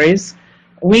inventories,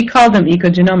 we call them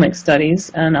ecogenomic studies,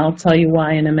 and I'll tell you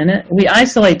why in a minute. We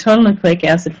isolate total nucleic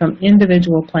acid from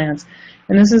individual plants,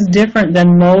 and this is different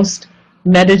than most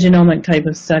metagenomic type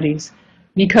of studies,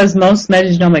 because most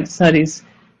metagenomic studies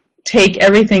take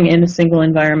everything in a single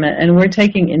environment, and we're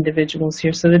taking individuals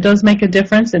here. So it does make a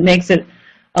difference. It makes it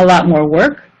a lot more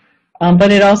work,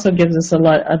 but it also gives us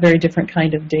a very different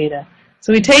kind of data.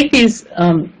 So we take these,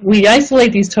 we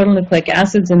isolate these total nucleic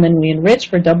acids, and then we enrich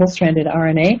for double-stranded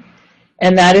RNA,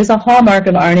 and that is a hallmark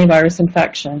of RNA virus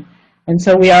infection. And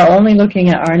so we are only looking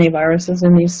at RNA viruses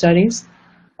in these studies.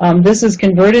 This is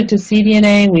converted to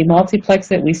cDNA, we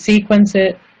multiplex it, we sequence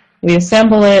it, we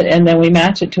assemble it, and then we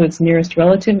match it to its nearest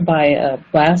relative by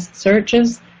blast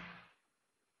searches.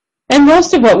 And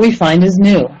most of what we find is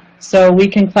new. So we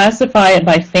can classify it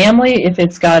by family if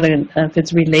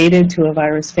it's related to a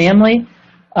virus family.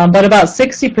 But about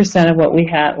 60% of what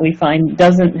we find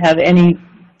doesn't have any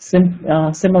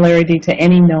similarity to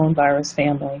any known virus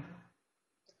family.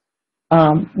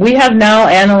 We have now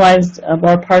analyzed,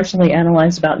 or partially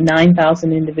analyzed, about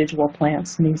 9,000 individual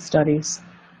plants in these studies.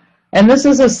 And this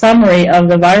is a summary of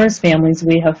the virus families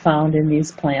we have found in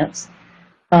these plants.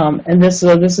 And this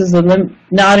is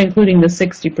not including the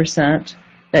 60%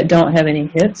 that don't have any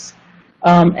hits.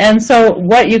 And so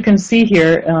what you can see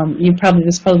here,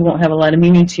 this probably won't have a lot of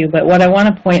meaning to you, but what I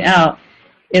want to point out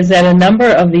is that a number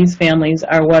of these families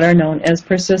are what are known as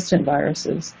persistent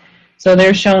viruses. So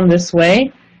they're shown this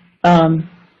way. And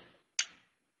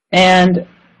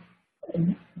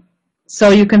so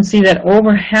you can see that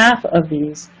over half of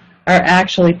these are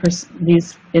actually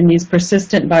in these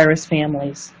persistent virus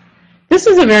families. This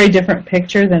is a very different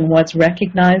picture than what's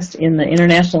recognized in the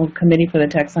International Committee for the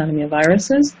Taxonomy of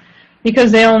Viruses,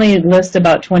 because they only list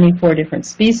about 24 different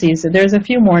species. There's a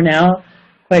few more now.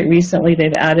 Quite recently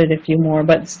they've added a few more,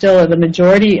 but still the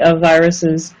majority of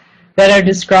viruses that are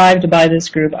described by this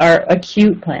group are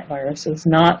acute plant viruses,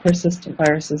 not persistent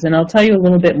viruses. And I'll tell you a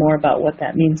little bit more about what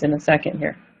that means in a second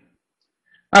here.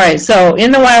 All right, so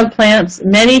in the wild plants,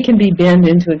 many can be binned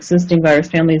into existing virus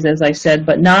families, as I said,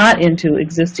 but not into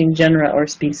existing genera or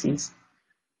species.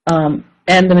 And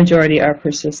the majority are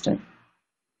persistent.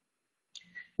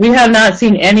 We have not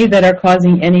seen any that are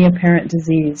causing any apparent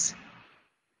disease.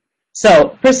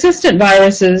 So persistent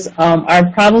viruses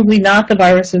are probably not the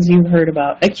viruses you've heard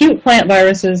about. Acute plant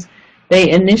viruses, they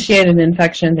initiate an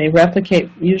infection, they replicate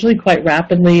usually quite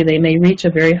rapidly, they may reach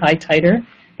a very high titer.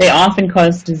 They often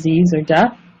cause disease or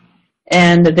death,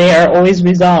 and they are always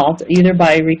resolved either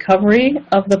by recovery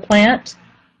of the plant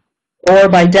or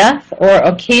by death or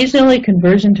occasionally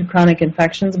conversion to chronic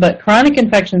infections, but chronic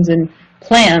infections in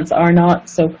plants are not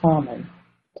so common.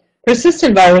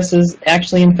 Persistent viruses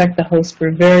actually infect the host for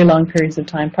very long periods of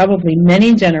time, probably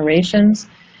many generations,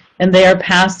 and they are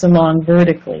passed along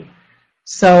vertically.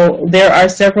 So there are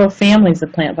several families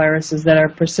of plant viruses that are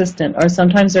persistent, or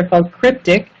sometimes they're called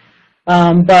cryptic,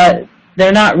 but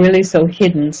they're not really so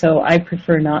hidden, so I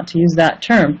prefer not to use that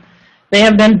term. They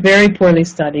have been very poorly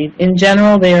studied. In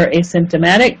general, they are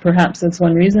asymptomatic. Perhaps that's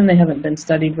one reason they haven't been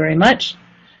studied very much.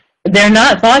 They're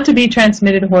not thought to be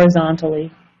transmitted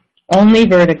horizontally, only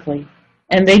vertically.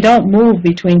 And they don't move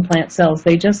between plant cells.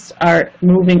 They just are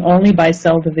moving only by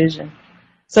cell division.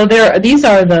 So these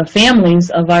are the families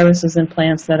of viruses in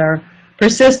plants that are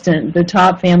persistent. The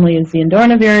top family is the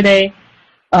Endorniviridae.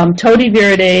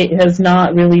 Todiviridae has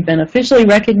not really been officially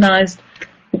recognized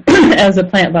as a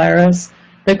plant virus.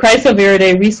 The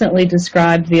Chrysoviridae recently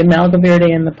described the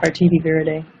Amalgaviridae and the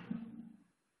Partidiviridae.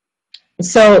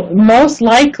 So most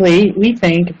likely, we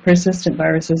think persistent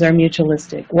viruses are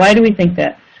mutualistic. Why do we think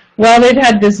that? Well, they've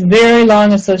had this very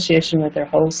long association with their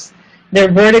hosts.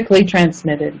 They're vertically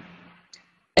transmitted.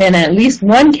 In at least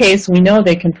one case, we know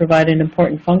they can provide an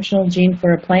important functional gene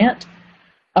for a plant,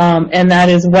 and that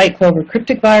is white clover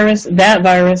cryptic virus. That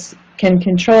virus can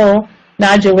control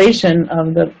nodulation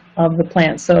of the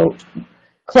plant. So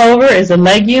clover is a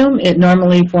legume. It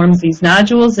normally forms these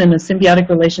nodules in a symbiotic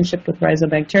relationship with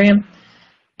Rhizobacterium,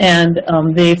 and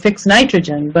they fix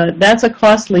nitrogen, but that's a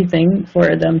costly thing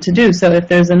for them to do. So if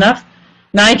there's enough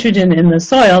nitrogen in the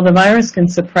soil, the virus can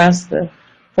suppress the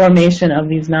formation of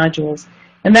these nodules.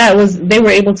 And they were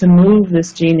able to move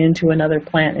this gene into another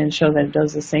plant and show that it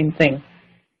does the same thing.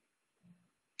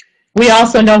 We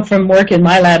also know from work in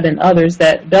my lab and others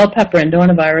that bell pepper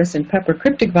endornivirus and pepper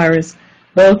cryptic virus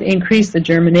both increase the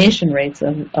germination rates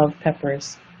of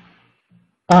peppers.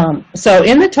 So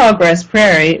in the tallgrass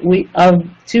prairie, of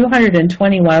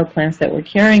 220 wild plants that were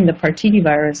carrying the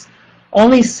Partidivirus,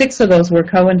 only 6 of those were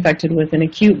co-infected with an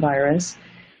acute virus.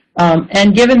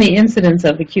 And given the incidence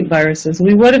of acute viruses,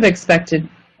 we would have expected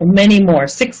many more,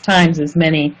 6 times as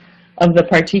many of the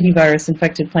Partidivirus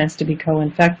infected plants to be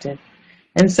co-infected.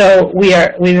 And so we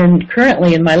are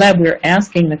currently in my lab, we're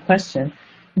asking the question,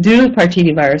 do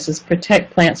Partidiviruses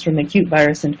protect plants from acute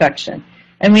virus infection?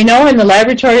 And we know in the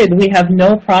laboratory that we have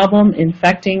no problem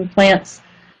infecting plants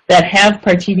that have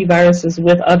Partidiviruses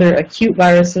with other acute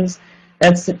viruses.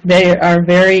 They are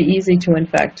very easy to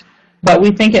infect. But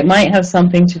we think it might have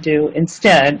something to do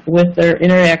instead with their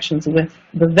interactions with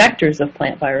the vectors of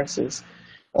plant viruses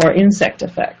or insect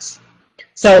effects.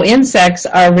 So insects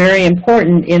are very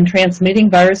important in transmitting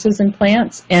viruses in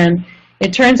plants, and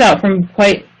it turns out from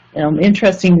quite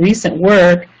interesting recent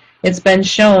work, it's been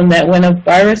shown that when a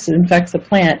virus infects a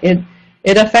plant,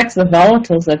 it affects the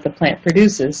volatiles that the plant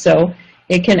produces. So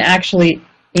it can actually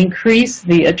increase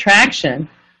the attraction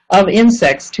of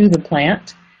insects to the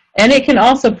plant, and it can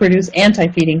also produce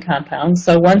anti-feeding compounds.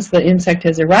 So once the insect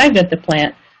has arrived at the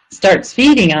plant, starts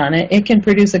feeding on it, it can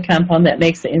produce a compound that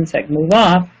makes the insect move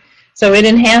off. So it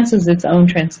enhances its own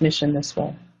transmission this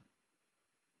way.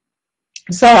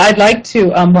 So I'd like to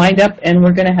wind up, and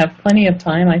we're going to have plenty of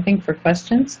time, I think, for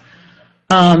questions.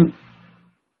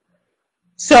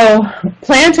 So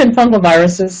plant and fungal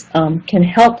viruses can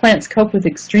help plants cope with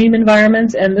extreme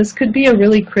environments, and this could be a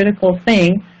really critical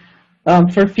thing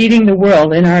for feeding the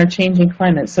world in our changing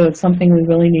climate. So it's something we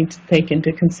really need to take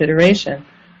into consideration.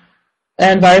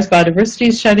 And virus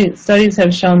biodiversity studies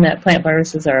have shown that plant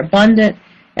viruses are abundant,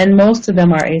 and most of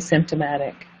them are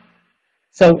asymptomatic.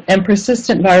 So, and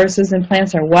persistent viruses in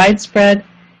plants are widespread,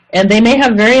 and they may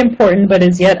have very important but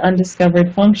as yet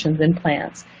undiscovered functions in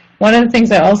plants. One of the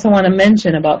things I also want to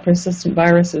mention about persistent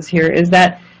viruses here is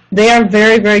that they are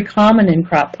very, very common in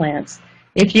crop plants.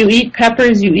 If you eat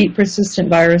peppers, you eat persistent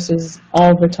viruses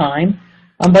all the time,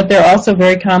 but they're also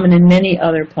very common in many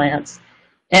other plants.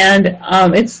 And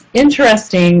it's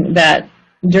interesting that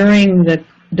during the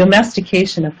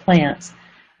domestication of plants,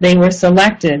 they were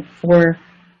selected for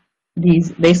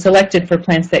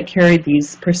plants that carried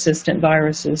these persistent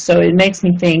viruses. So it makes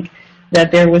me think that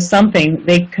there was something,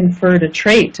 they conferred a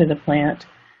trait to the plant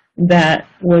that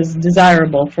was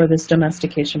desirable for this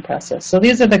domestication process. So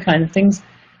these are the kind of things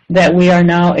that we are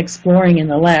now exploring in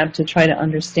the lab to try to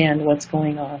understand what's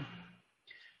going on.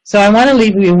 So I want to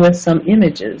leave you with some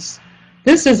images.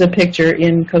 This is a picture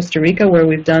in Costa Rica where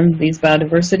we've done these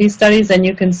biodiversity studies, and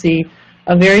you can see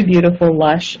a very beautiful,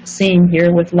 lush scene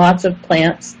here with lots of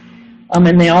plants,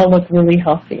 and they all look really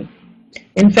healthy.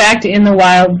 In fact, in the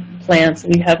wild plants,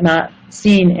 we have not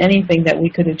seen anything that we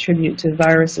could attribute to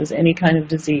viruses, any kind of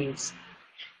disease.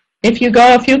 If you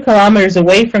go a few kilometers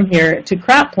away from here to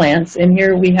crop plants, and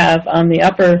here we have on the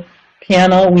upper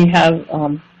panel we have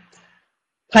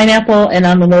pineapple, and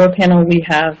on the lower panel we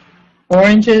have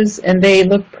oranges, and they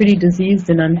look pretty diseased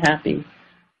and unhappy.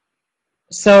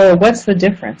 So what's the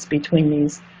difference between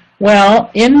these?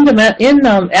 Well, in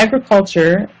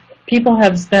agriculture, people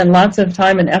have spent lots of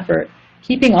time and effort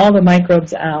keeping all the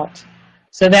microbes out.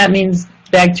 So that means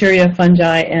bacteria,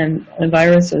 fungi, and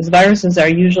viruses. Viruses are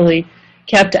usually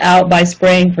kept out by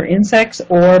spraying for insects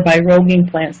or by roguing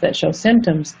plants that show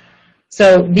symptoms.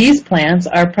 So these plants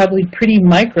are probably pretty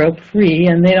microbe-free,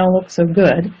 and they don't look so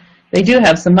good. They do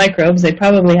have some microbes. They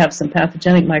probably have some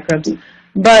pathogenic microbes.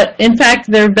 But in fact,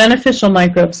 their beneficial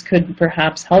microbes could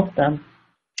perhaps help them.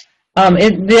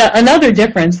 Another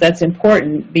difference that's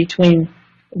important between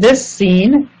this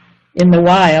scene in the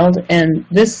wild and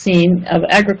this scene of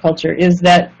agriculture is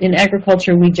that in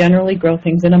agriculture we generally grow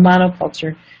things in a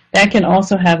monoculture. That can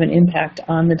also have an impact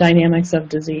on the dynamics of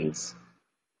disease.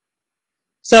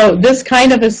 So this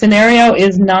kind of a scenario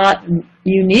is not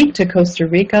unique to Costa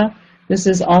Rica. This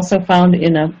is also found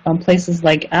in places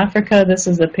like Africa. This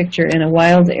is a picture in a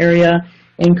wild area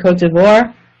in Cote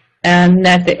d'Ivoire. And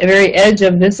at the very edge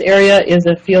of this area is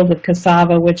a field of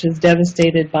cassava, which is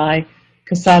devastated by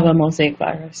cassava mosaic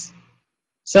virus.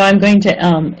 So I'm going to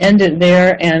end it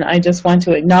there, and I just want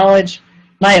to acknowledge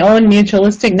my own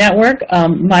mutualistic network,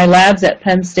 my labs at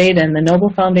Penn State and the Noble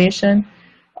Foundation,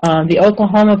 the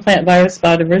Oklahoma Plant Virus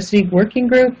Biodiversity Working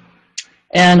Group,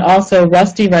 and also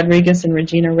Rusty Rodriguez and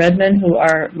Regina Redmond, who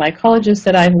are mycologists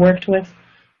that I've worked with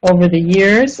over the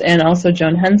years, and also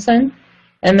Joan Henson.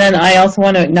 And then I also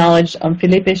want to acknowledge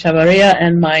Felipe Chavarria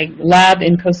and my lab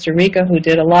in Costa Rica, who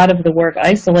did a lot of the work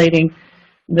isolating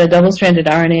the double-stranded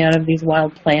RNA out of these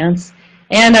wild plants.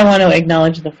 And I want to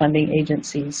acknowledge the funding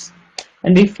agencies.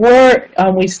 And before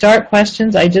we start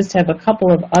questions, I just have a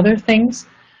couple of other things.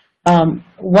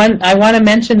 One, I want to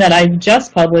mention that I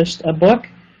just published a book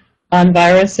on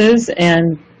viruses,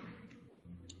 and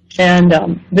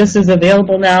this is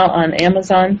available now on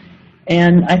Amazon,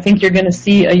 and I think you're going to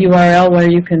see a URL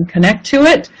where you can connect to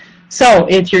it. So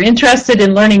if you're interested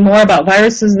in learning more about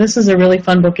viruses, this is a really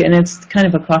fun book, and it's kind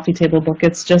of a coffee table book.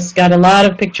 It's just got a lot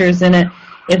of pictures in it.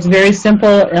 It's very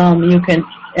simple.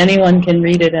 Anyone can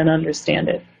read it and understand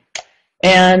it.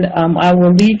 And I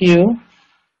will leave you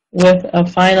with a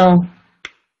final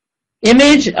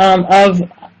image of,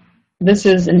 this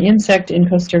is an insect in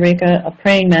Costa Rica, a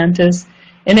praying mantis,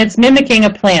 and it's mimicking a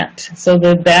plant. So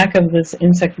the back of this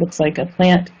insect looks like a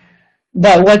plant.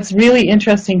 But what's really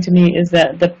interesting to me is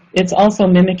that it's also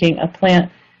mimicking a plant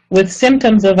with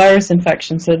symptoms of virus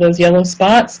infection. So those yellow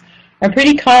spots are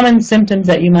pretty common symptoms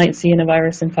that you might see in a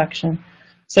virus infection.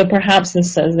 So perhaps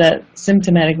this says that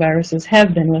symptomatic viruses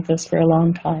have been with us for a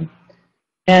long time.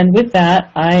 And with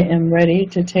that, I am ready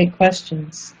to take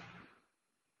questions.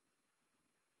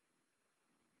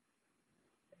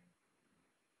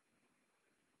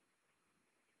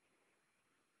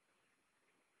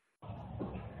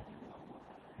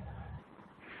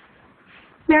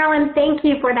 Marilyn, thank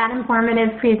you for that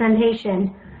informative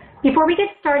presentation. Before we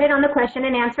get started on the question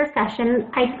and answer session,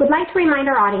 I would like to remind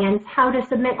our audience how to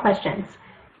submit questions.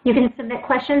 You can submit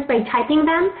questions by typing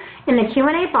them in the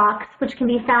Q&A box, which can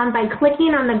be found by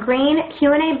clicking on the green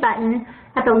Q&A button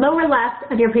at the lower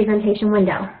left of your presentation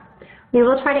window. We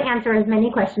will try to answer as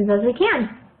many questions as we can.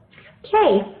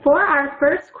 Okay, for our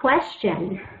first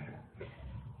question,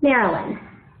 Marilyn,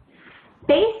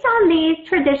 based on these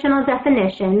traditional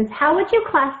definitions, how would you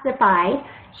classify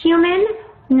human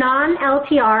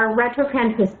non-LTR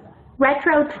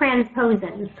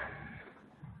retrotransposons?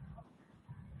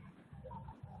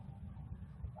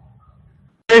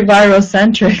 Very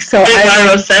virocentric, so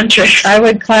I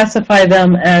would classify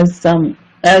them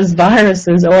as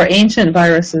viruses or ancient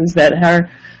viruses that are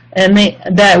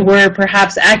that were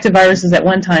perhaps active viruses at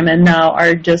one time and now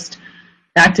are just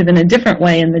active in a different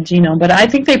way in the genome. But I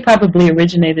think they probably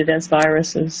originated as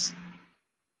viruses.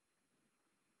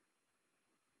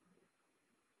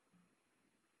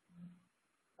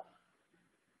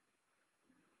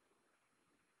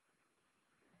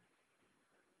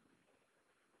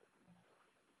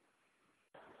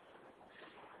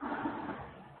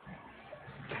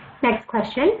 Next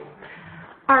question.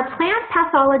 Are plant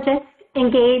pathologists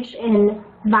engaged in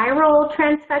viral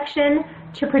transfection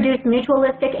to produce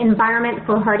mutualistic environment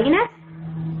for hardiness?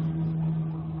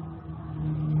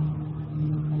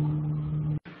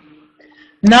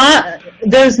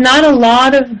 There's not a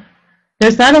lot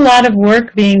of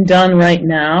work being done right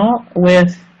now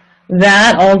with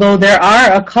that, although there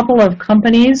are a couple of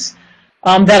companies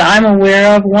that I'm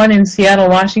aware of, one in Seattle,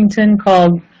 Washington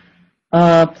called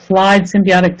Applied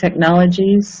Symbiotic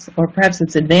Technologies, or perhaps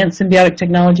it's Advanced Symbiotic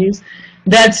Technologies.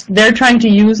 They're trying to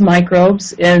use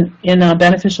microbes in a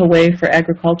beneficial way for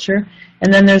agriculture.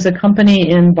 And then there's a company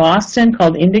in Boston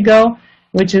called Indigo,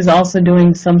 which is also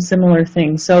doing some similar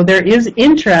things. So there is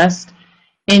interest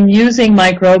in using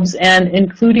microbes and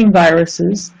including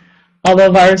viruses,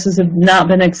 although viruses have not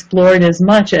been explored as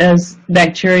much as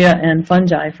bacteria and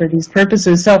fungi for these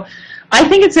purposes. So I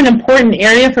think it's an important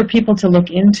area for people to look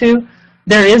into.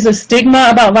 There is a stigma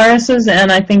about viruses,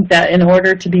 and I think that in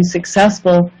order to be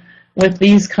successful with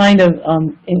these kind of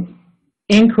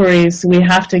inquiries, we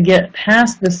have to get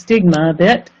past the stigma a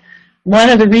bit. One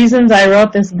of the reasons I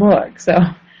wrote this book. So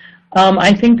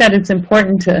I think that it's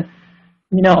important to,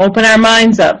 open our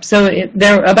minds up. So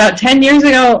about 10 years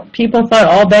ago, people thought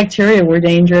all bacteria were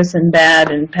dangerous and bad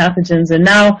and pathogens, and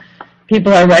now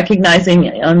people are recognizing,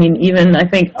 even I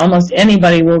think almost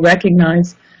anybody will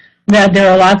recognize that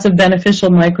there are lots of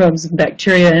beneficial microbes and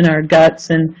bacteria in our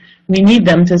guts, and we need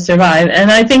them to survive.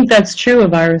 And I think that's true of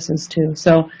viruses too.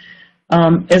 So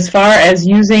as far as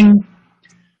using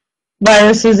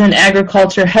viruses in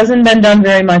agriculture, hasn't been done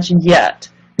very much yet.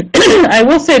 I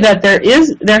will say that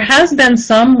there has been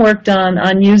some work done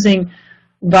on using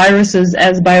viruses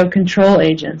as biocontrol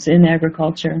agents in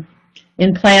agriculture,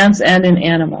 in plants and in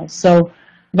animals. So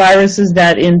viruses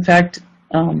that infect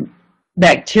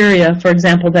bacteria, for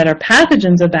example, that are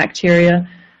pathogens of bacteria,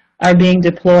 are being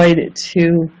deployed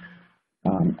to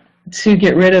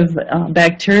get rid of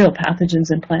bacterial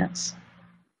pathogens in plants.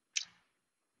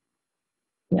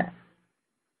 Yeah.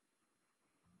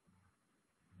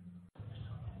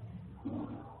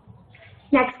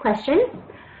 Next question.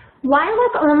 Why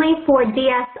look only for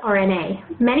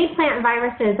dsRNA? Many plant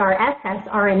viruses are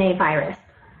ssRNA virus.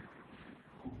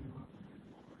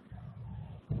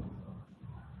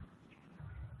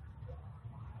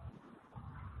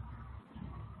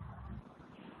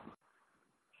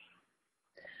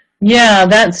 Yeah,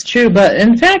 that's true. But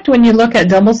in fact, when you look at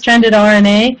double-stranded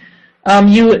RNA,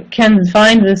 you can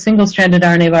find the single-stranded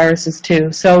RNA viruses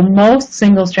too. So most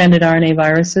single-stranded RNA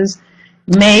viruses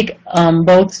make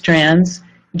both strands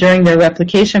during their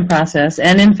replication process.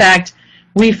 And in fact,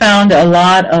 we found a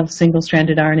lot of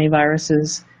single-stranded RNA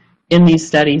viruses in these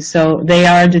studies. So they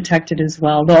are detected as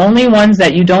well. The only ones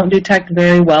that you don't detect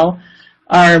very well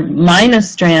are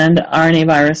minus-strand RNA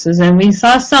viruses. And we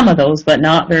saw some of those, but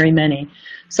not very many.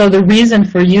 So the reason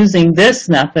for using this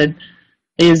method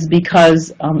is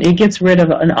because it gets rid of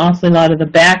an awfully lot of the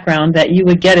background that you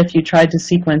would get if you tried to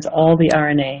sequence all the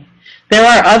RNA. There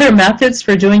are other methods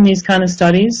for doing these kind of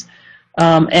studies,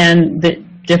 and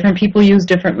different people use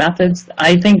different methods.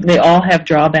 I think they all have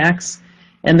drawbacks,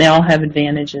 and they all have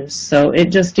advantages. So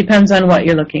it just depends on what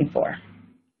you're looking for.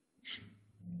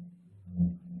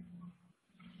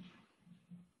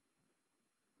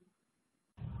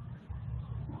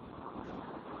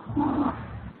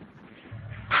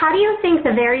 How do you think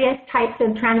the various types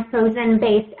of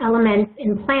transposon-based elements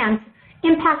in plants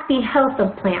impact the health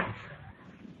of plants?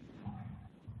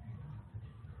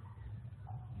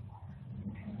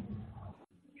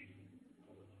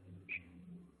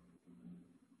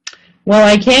 Well,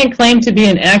 I can't claim to be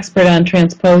an expert on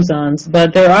transposons,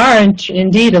 but there are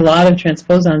indeed a lot of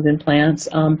transposons in plants,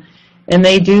 and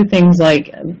they do things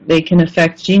like they can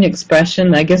affect gene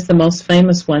expression. I guess the most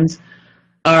famous ones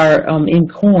are in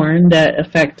corn that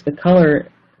affect the color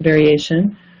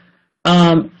variation.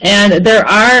 And there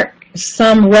are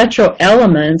some retro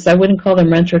elements. I wouldn't call them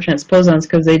retrotransposons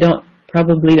because they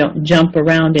probably don't jump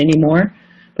around anymore,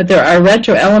 but there are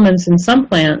retro elements in some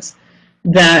plants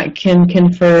that can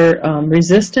confer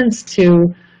resistance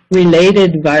to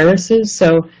related viruses.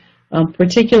 So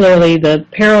particularly the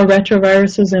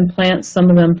pararetroviruses in plants,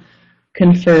 some of them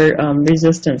confer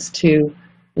resistance to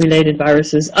related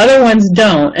viruses. Other ones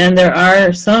don't, and there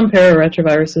are some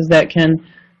pararetroviruses that can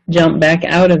jump back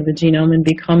out of the genome and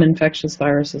become infectious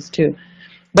viruses too.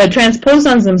 But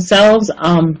transposons themselves,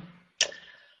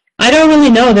 I don't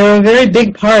really know. They're a very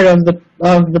big part of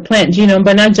the plant genome,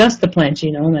 but not just the plant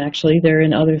genome, actually. They're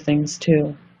in other things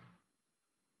too.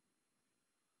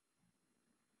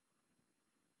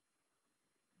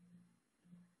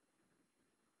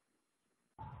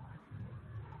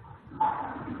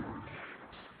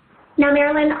 Now,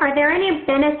 Marilyn, are there any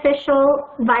beneficial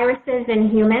viruses in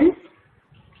humans?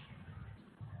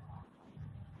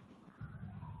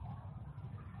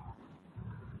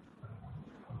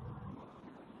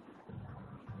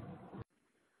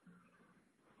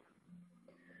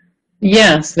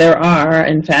 Yes, there are.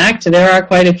 In fact, there are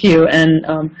quite a few, and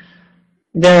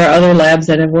there are other labs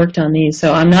that have worked on these.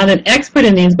 So I'm not an expert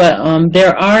in these, but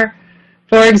there are,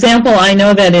 for example, I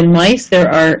know that in mice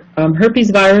there are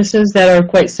herpes viruses that are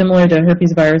quite similar to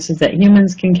herpes viruses that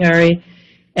humans can carry,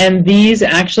 and these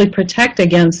actually protect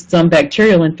against some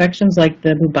bacterial infections like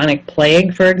the bubonic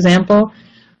plague, for example,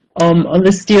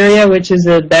 listeria, which is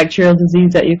a bacterial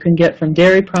disease that you can get from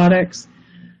dairy products.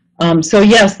 So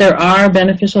yes, there are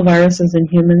beneficial viruses in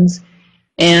humans,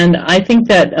 and I think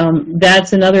that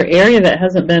that's another area that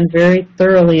hasn't been very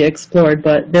thoroughly explored,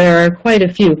 but there are quite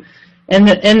a few. And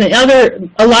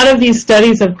a lot of these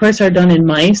studies, of course, are done in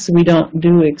mice. We don't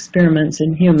do experiments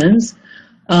in humans.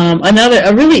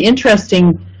 A really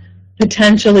interesting,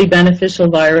 potentially beneficial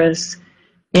virus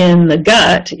in the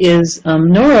gut is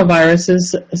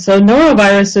noroviruses. So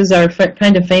noroviruses are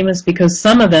kind of famous because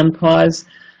some of them cause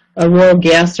a rural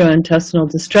gastrointestinal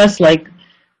distress, like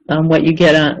what you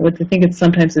get on, what I think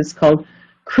sometimes it's called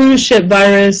cruise ship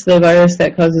virus, the virus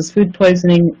that causes food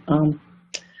poisoning.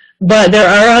 But there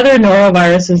are other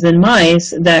noroviruses in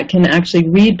mice that can actually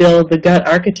rebuild the gut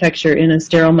architecture in a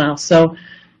sterile mouse. So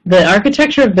the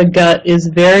architecture of the gut is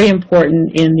very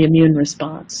important in the immune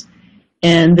response.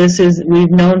 And we've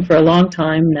known for a long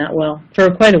time now, well,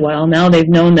 for quite a while now, they've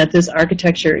known that this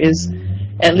architecture is,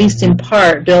 at least in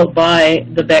part, built by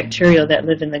the bacteria that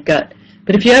live in the gut.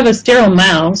 But if you have a sterile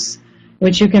mouse,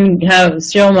 which you can have,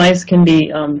 sterile mice can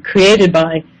be created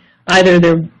by either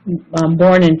they're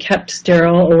born and kept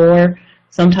sterile, or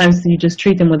sometimes you just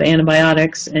treat them with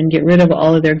antibiotics and get rid of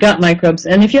all of their gut microbes.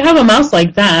 And if you have a mouse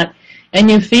like that and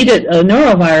you feed it a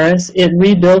norovirus, it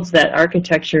rebuilds that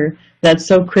architecture that's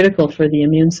so critical for the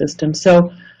immune system.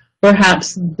 So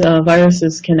perhaps the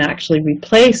viruses can actually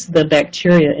replace the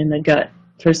bacteria in the gut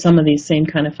for some of these same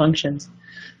kind of functions.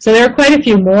 So there are quite a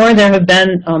few more. There have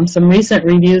been some recent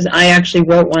reviews. I actually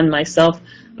wrote one myself,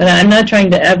 but I'm not trying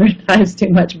to advertise too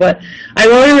much. But I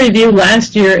wrote a review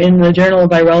last year in the Journal of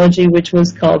Virology, which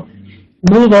was called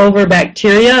Move Over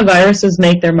Bacteria, Viruses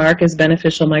Make Their Mark as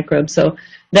Beneficial Microbes. So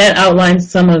that outlines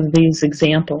some of these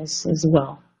examples as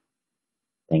well.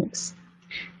 Thanks.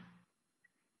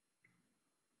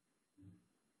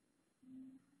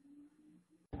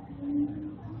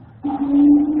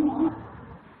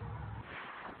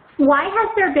 Why has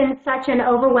there been such an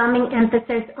overwhelming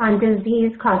emphasis on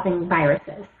disease-causing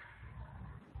viruses?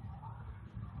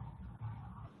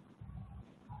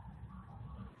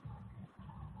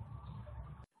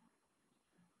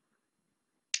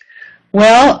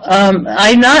 Well,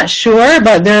 I'm not sure,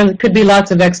 but there could be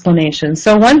lots of explanations.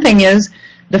 So one thing is,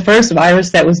 the first virus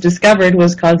that was discovered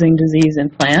was causing disease in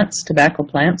plants, tobacco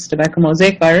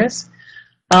mosaic virus.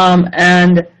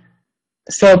 And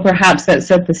so perhaps that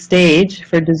set the stage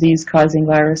for disease-causing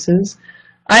viruses.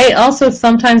 I also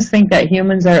sometimes think that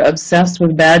humans are obsessed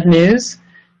with bad news.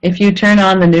 If you turn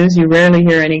on the news, you rarely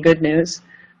hear any good news.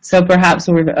 So perhaps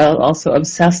we're also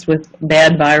obsessed with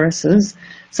bad viruses.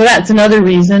 So that's another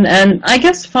reason. And I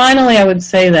guess finally I would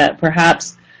say that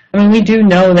perhaps, I mean, we do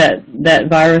know that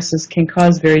viruses can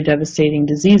cause very devastating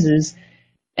diseases,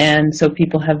 and so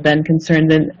people have been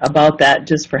concerned about that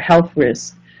just for health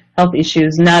risks. Health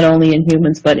issues, not only in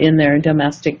humans, but in their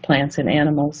domestic plants and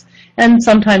animals, and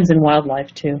sometimes in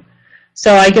wildlife too.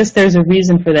 So I guess there's a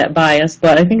reason for that bias,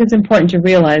 but I think it's important to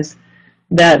realize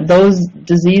that those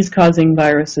disease-causing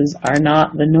viruses are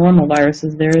not the normal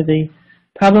viruses. They're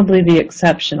probably the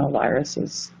exceptional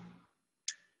viruses.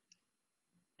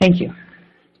 Thank you.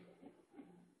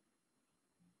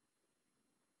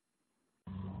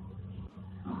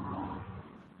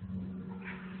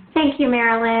 Thank you,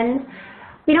 Marilyn.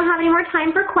 We don't have any more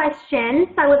time for questions.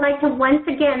 I would like to once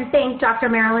again thank Dr.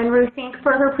 Marilyn Roossinck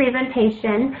for her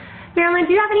presentation. Marilyn,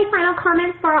 do you have any final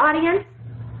comments for our audience?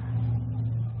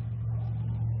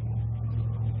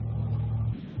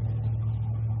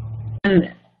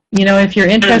 And, you know, if you're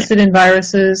interested in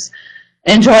viruses,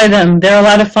 enjoy them. They're a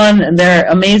lot of fun. They're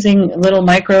amazing little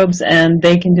microbes, and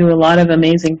they can do a lot of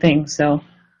amazing things. So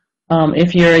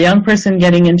if you're a young person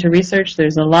getting into research,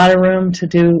 there's a lot of room to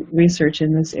do research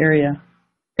in this area.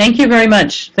 Thank you very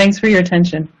much. Thanks for your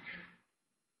attention.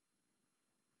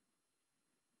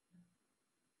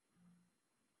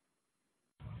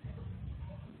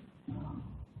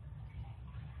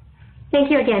 Thank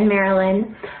you again,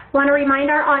 Marilyn. I want to remind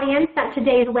our audience that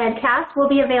today's webcast will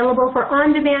be available for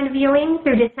on-demand viewing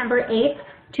through December 8th,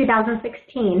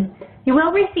 2016. You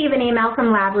will receive an email from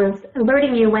Labroots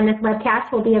alerting you when this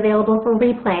webcast will be available for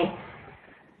replay.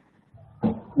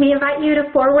 We invite you to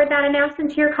forward that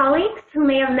announcement to your colleagues who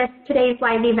may have missed today's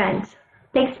live event.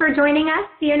 Thanks for joining us.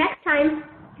 See you next time.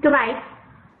 Goodbye.